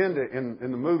different agenda in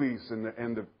the movies and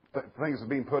the things that are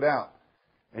being put out.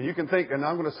 And you can think, and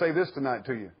I'm going to say this tonight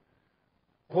to you.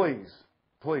 Please,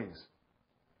 please,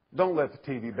 don't let the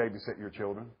TV babysit your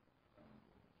children.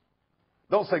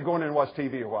 Don't say, go in there and watch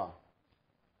TV a while.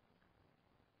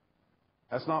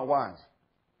 That's not wise.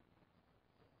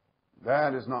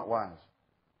 That is not wise.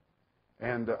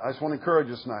 And I just want to encourage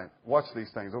you tonight. Watch these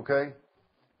things, okay?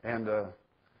 And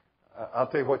I'll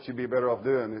tell you what you'd be better off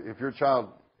doing. If your child,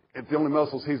 if the only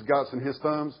muscles he's got is in his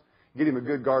thumbs, get him a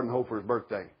good garden hoe for his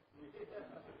birthday.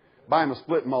 Buy him a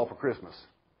split maul for Christmas.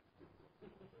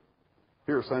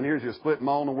 Here, son, here's your split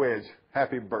maul and a wedge.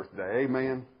 Happy birthday.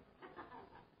 Amen.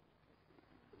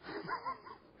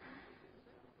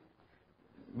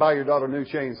 Buy your daughter a new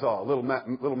chainsaw, little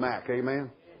Mac,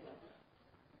 amen?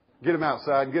 Get him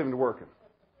outside, get him to working.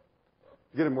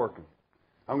 Get him working.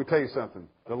 I'm going to tell you something.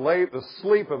 The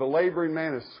sleep of a laboring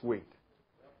man is sweet.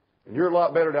 And you're a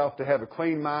lot better off to have a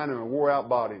clean mind and a wore-out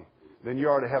body than you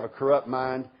are to have a corrupt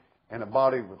mind and a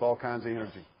body with all kinds of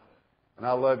energy. And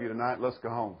I love you tonight. Let's go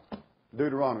home.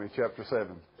 Deuteronomy chapter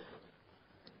 7.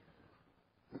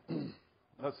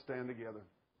 Let's stand together.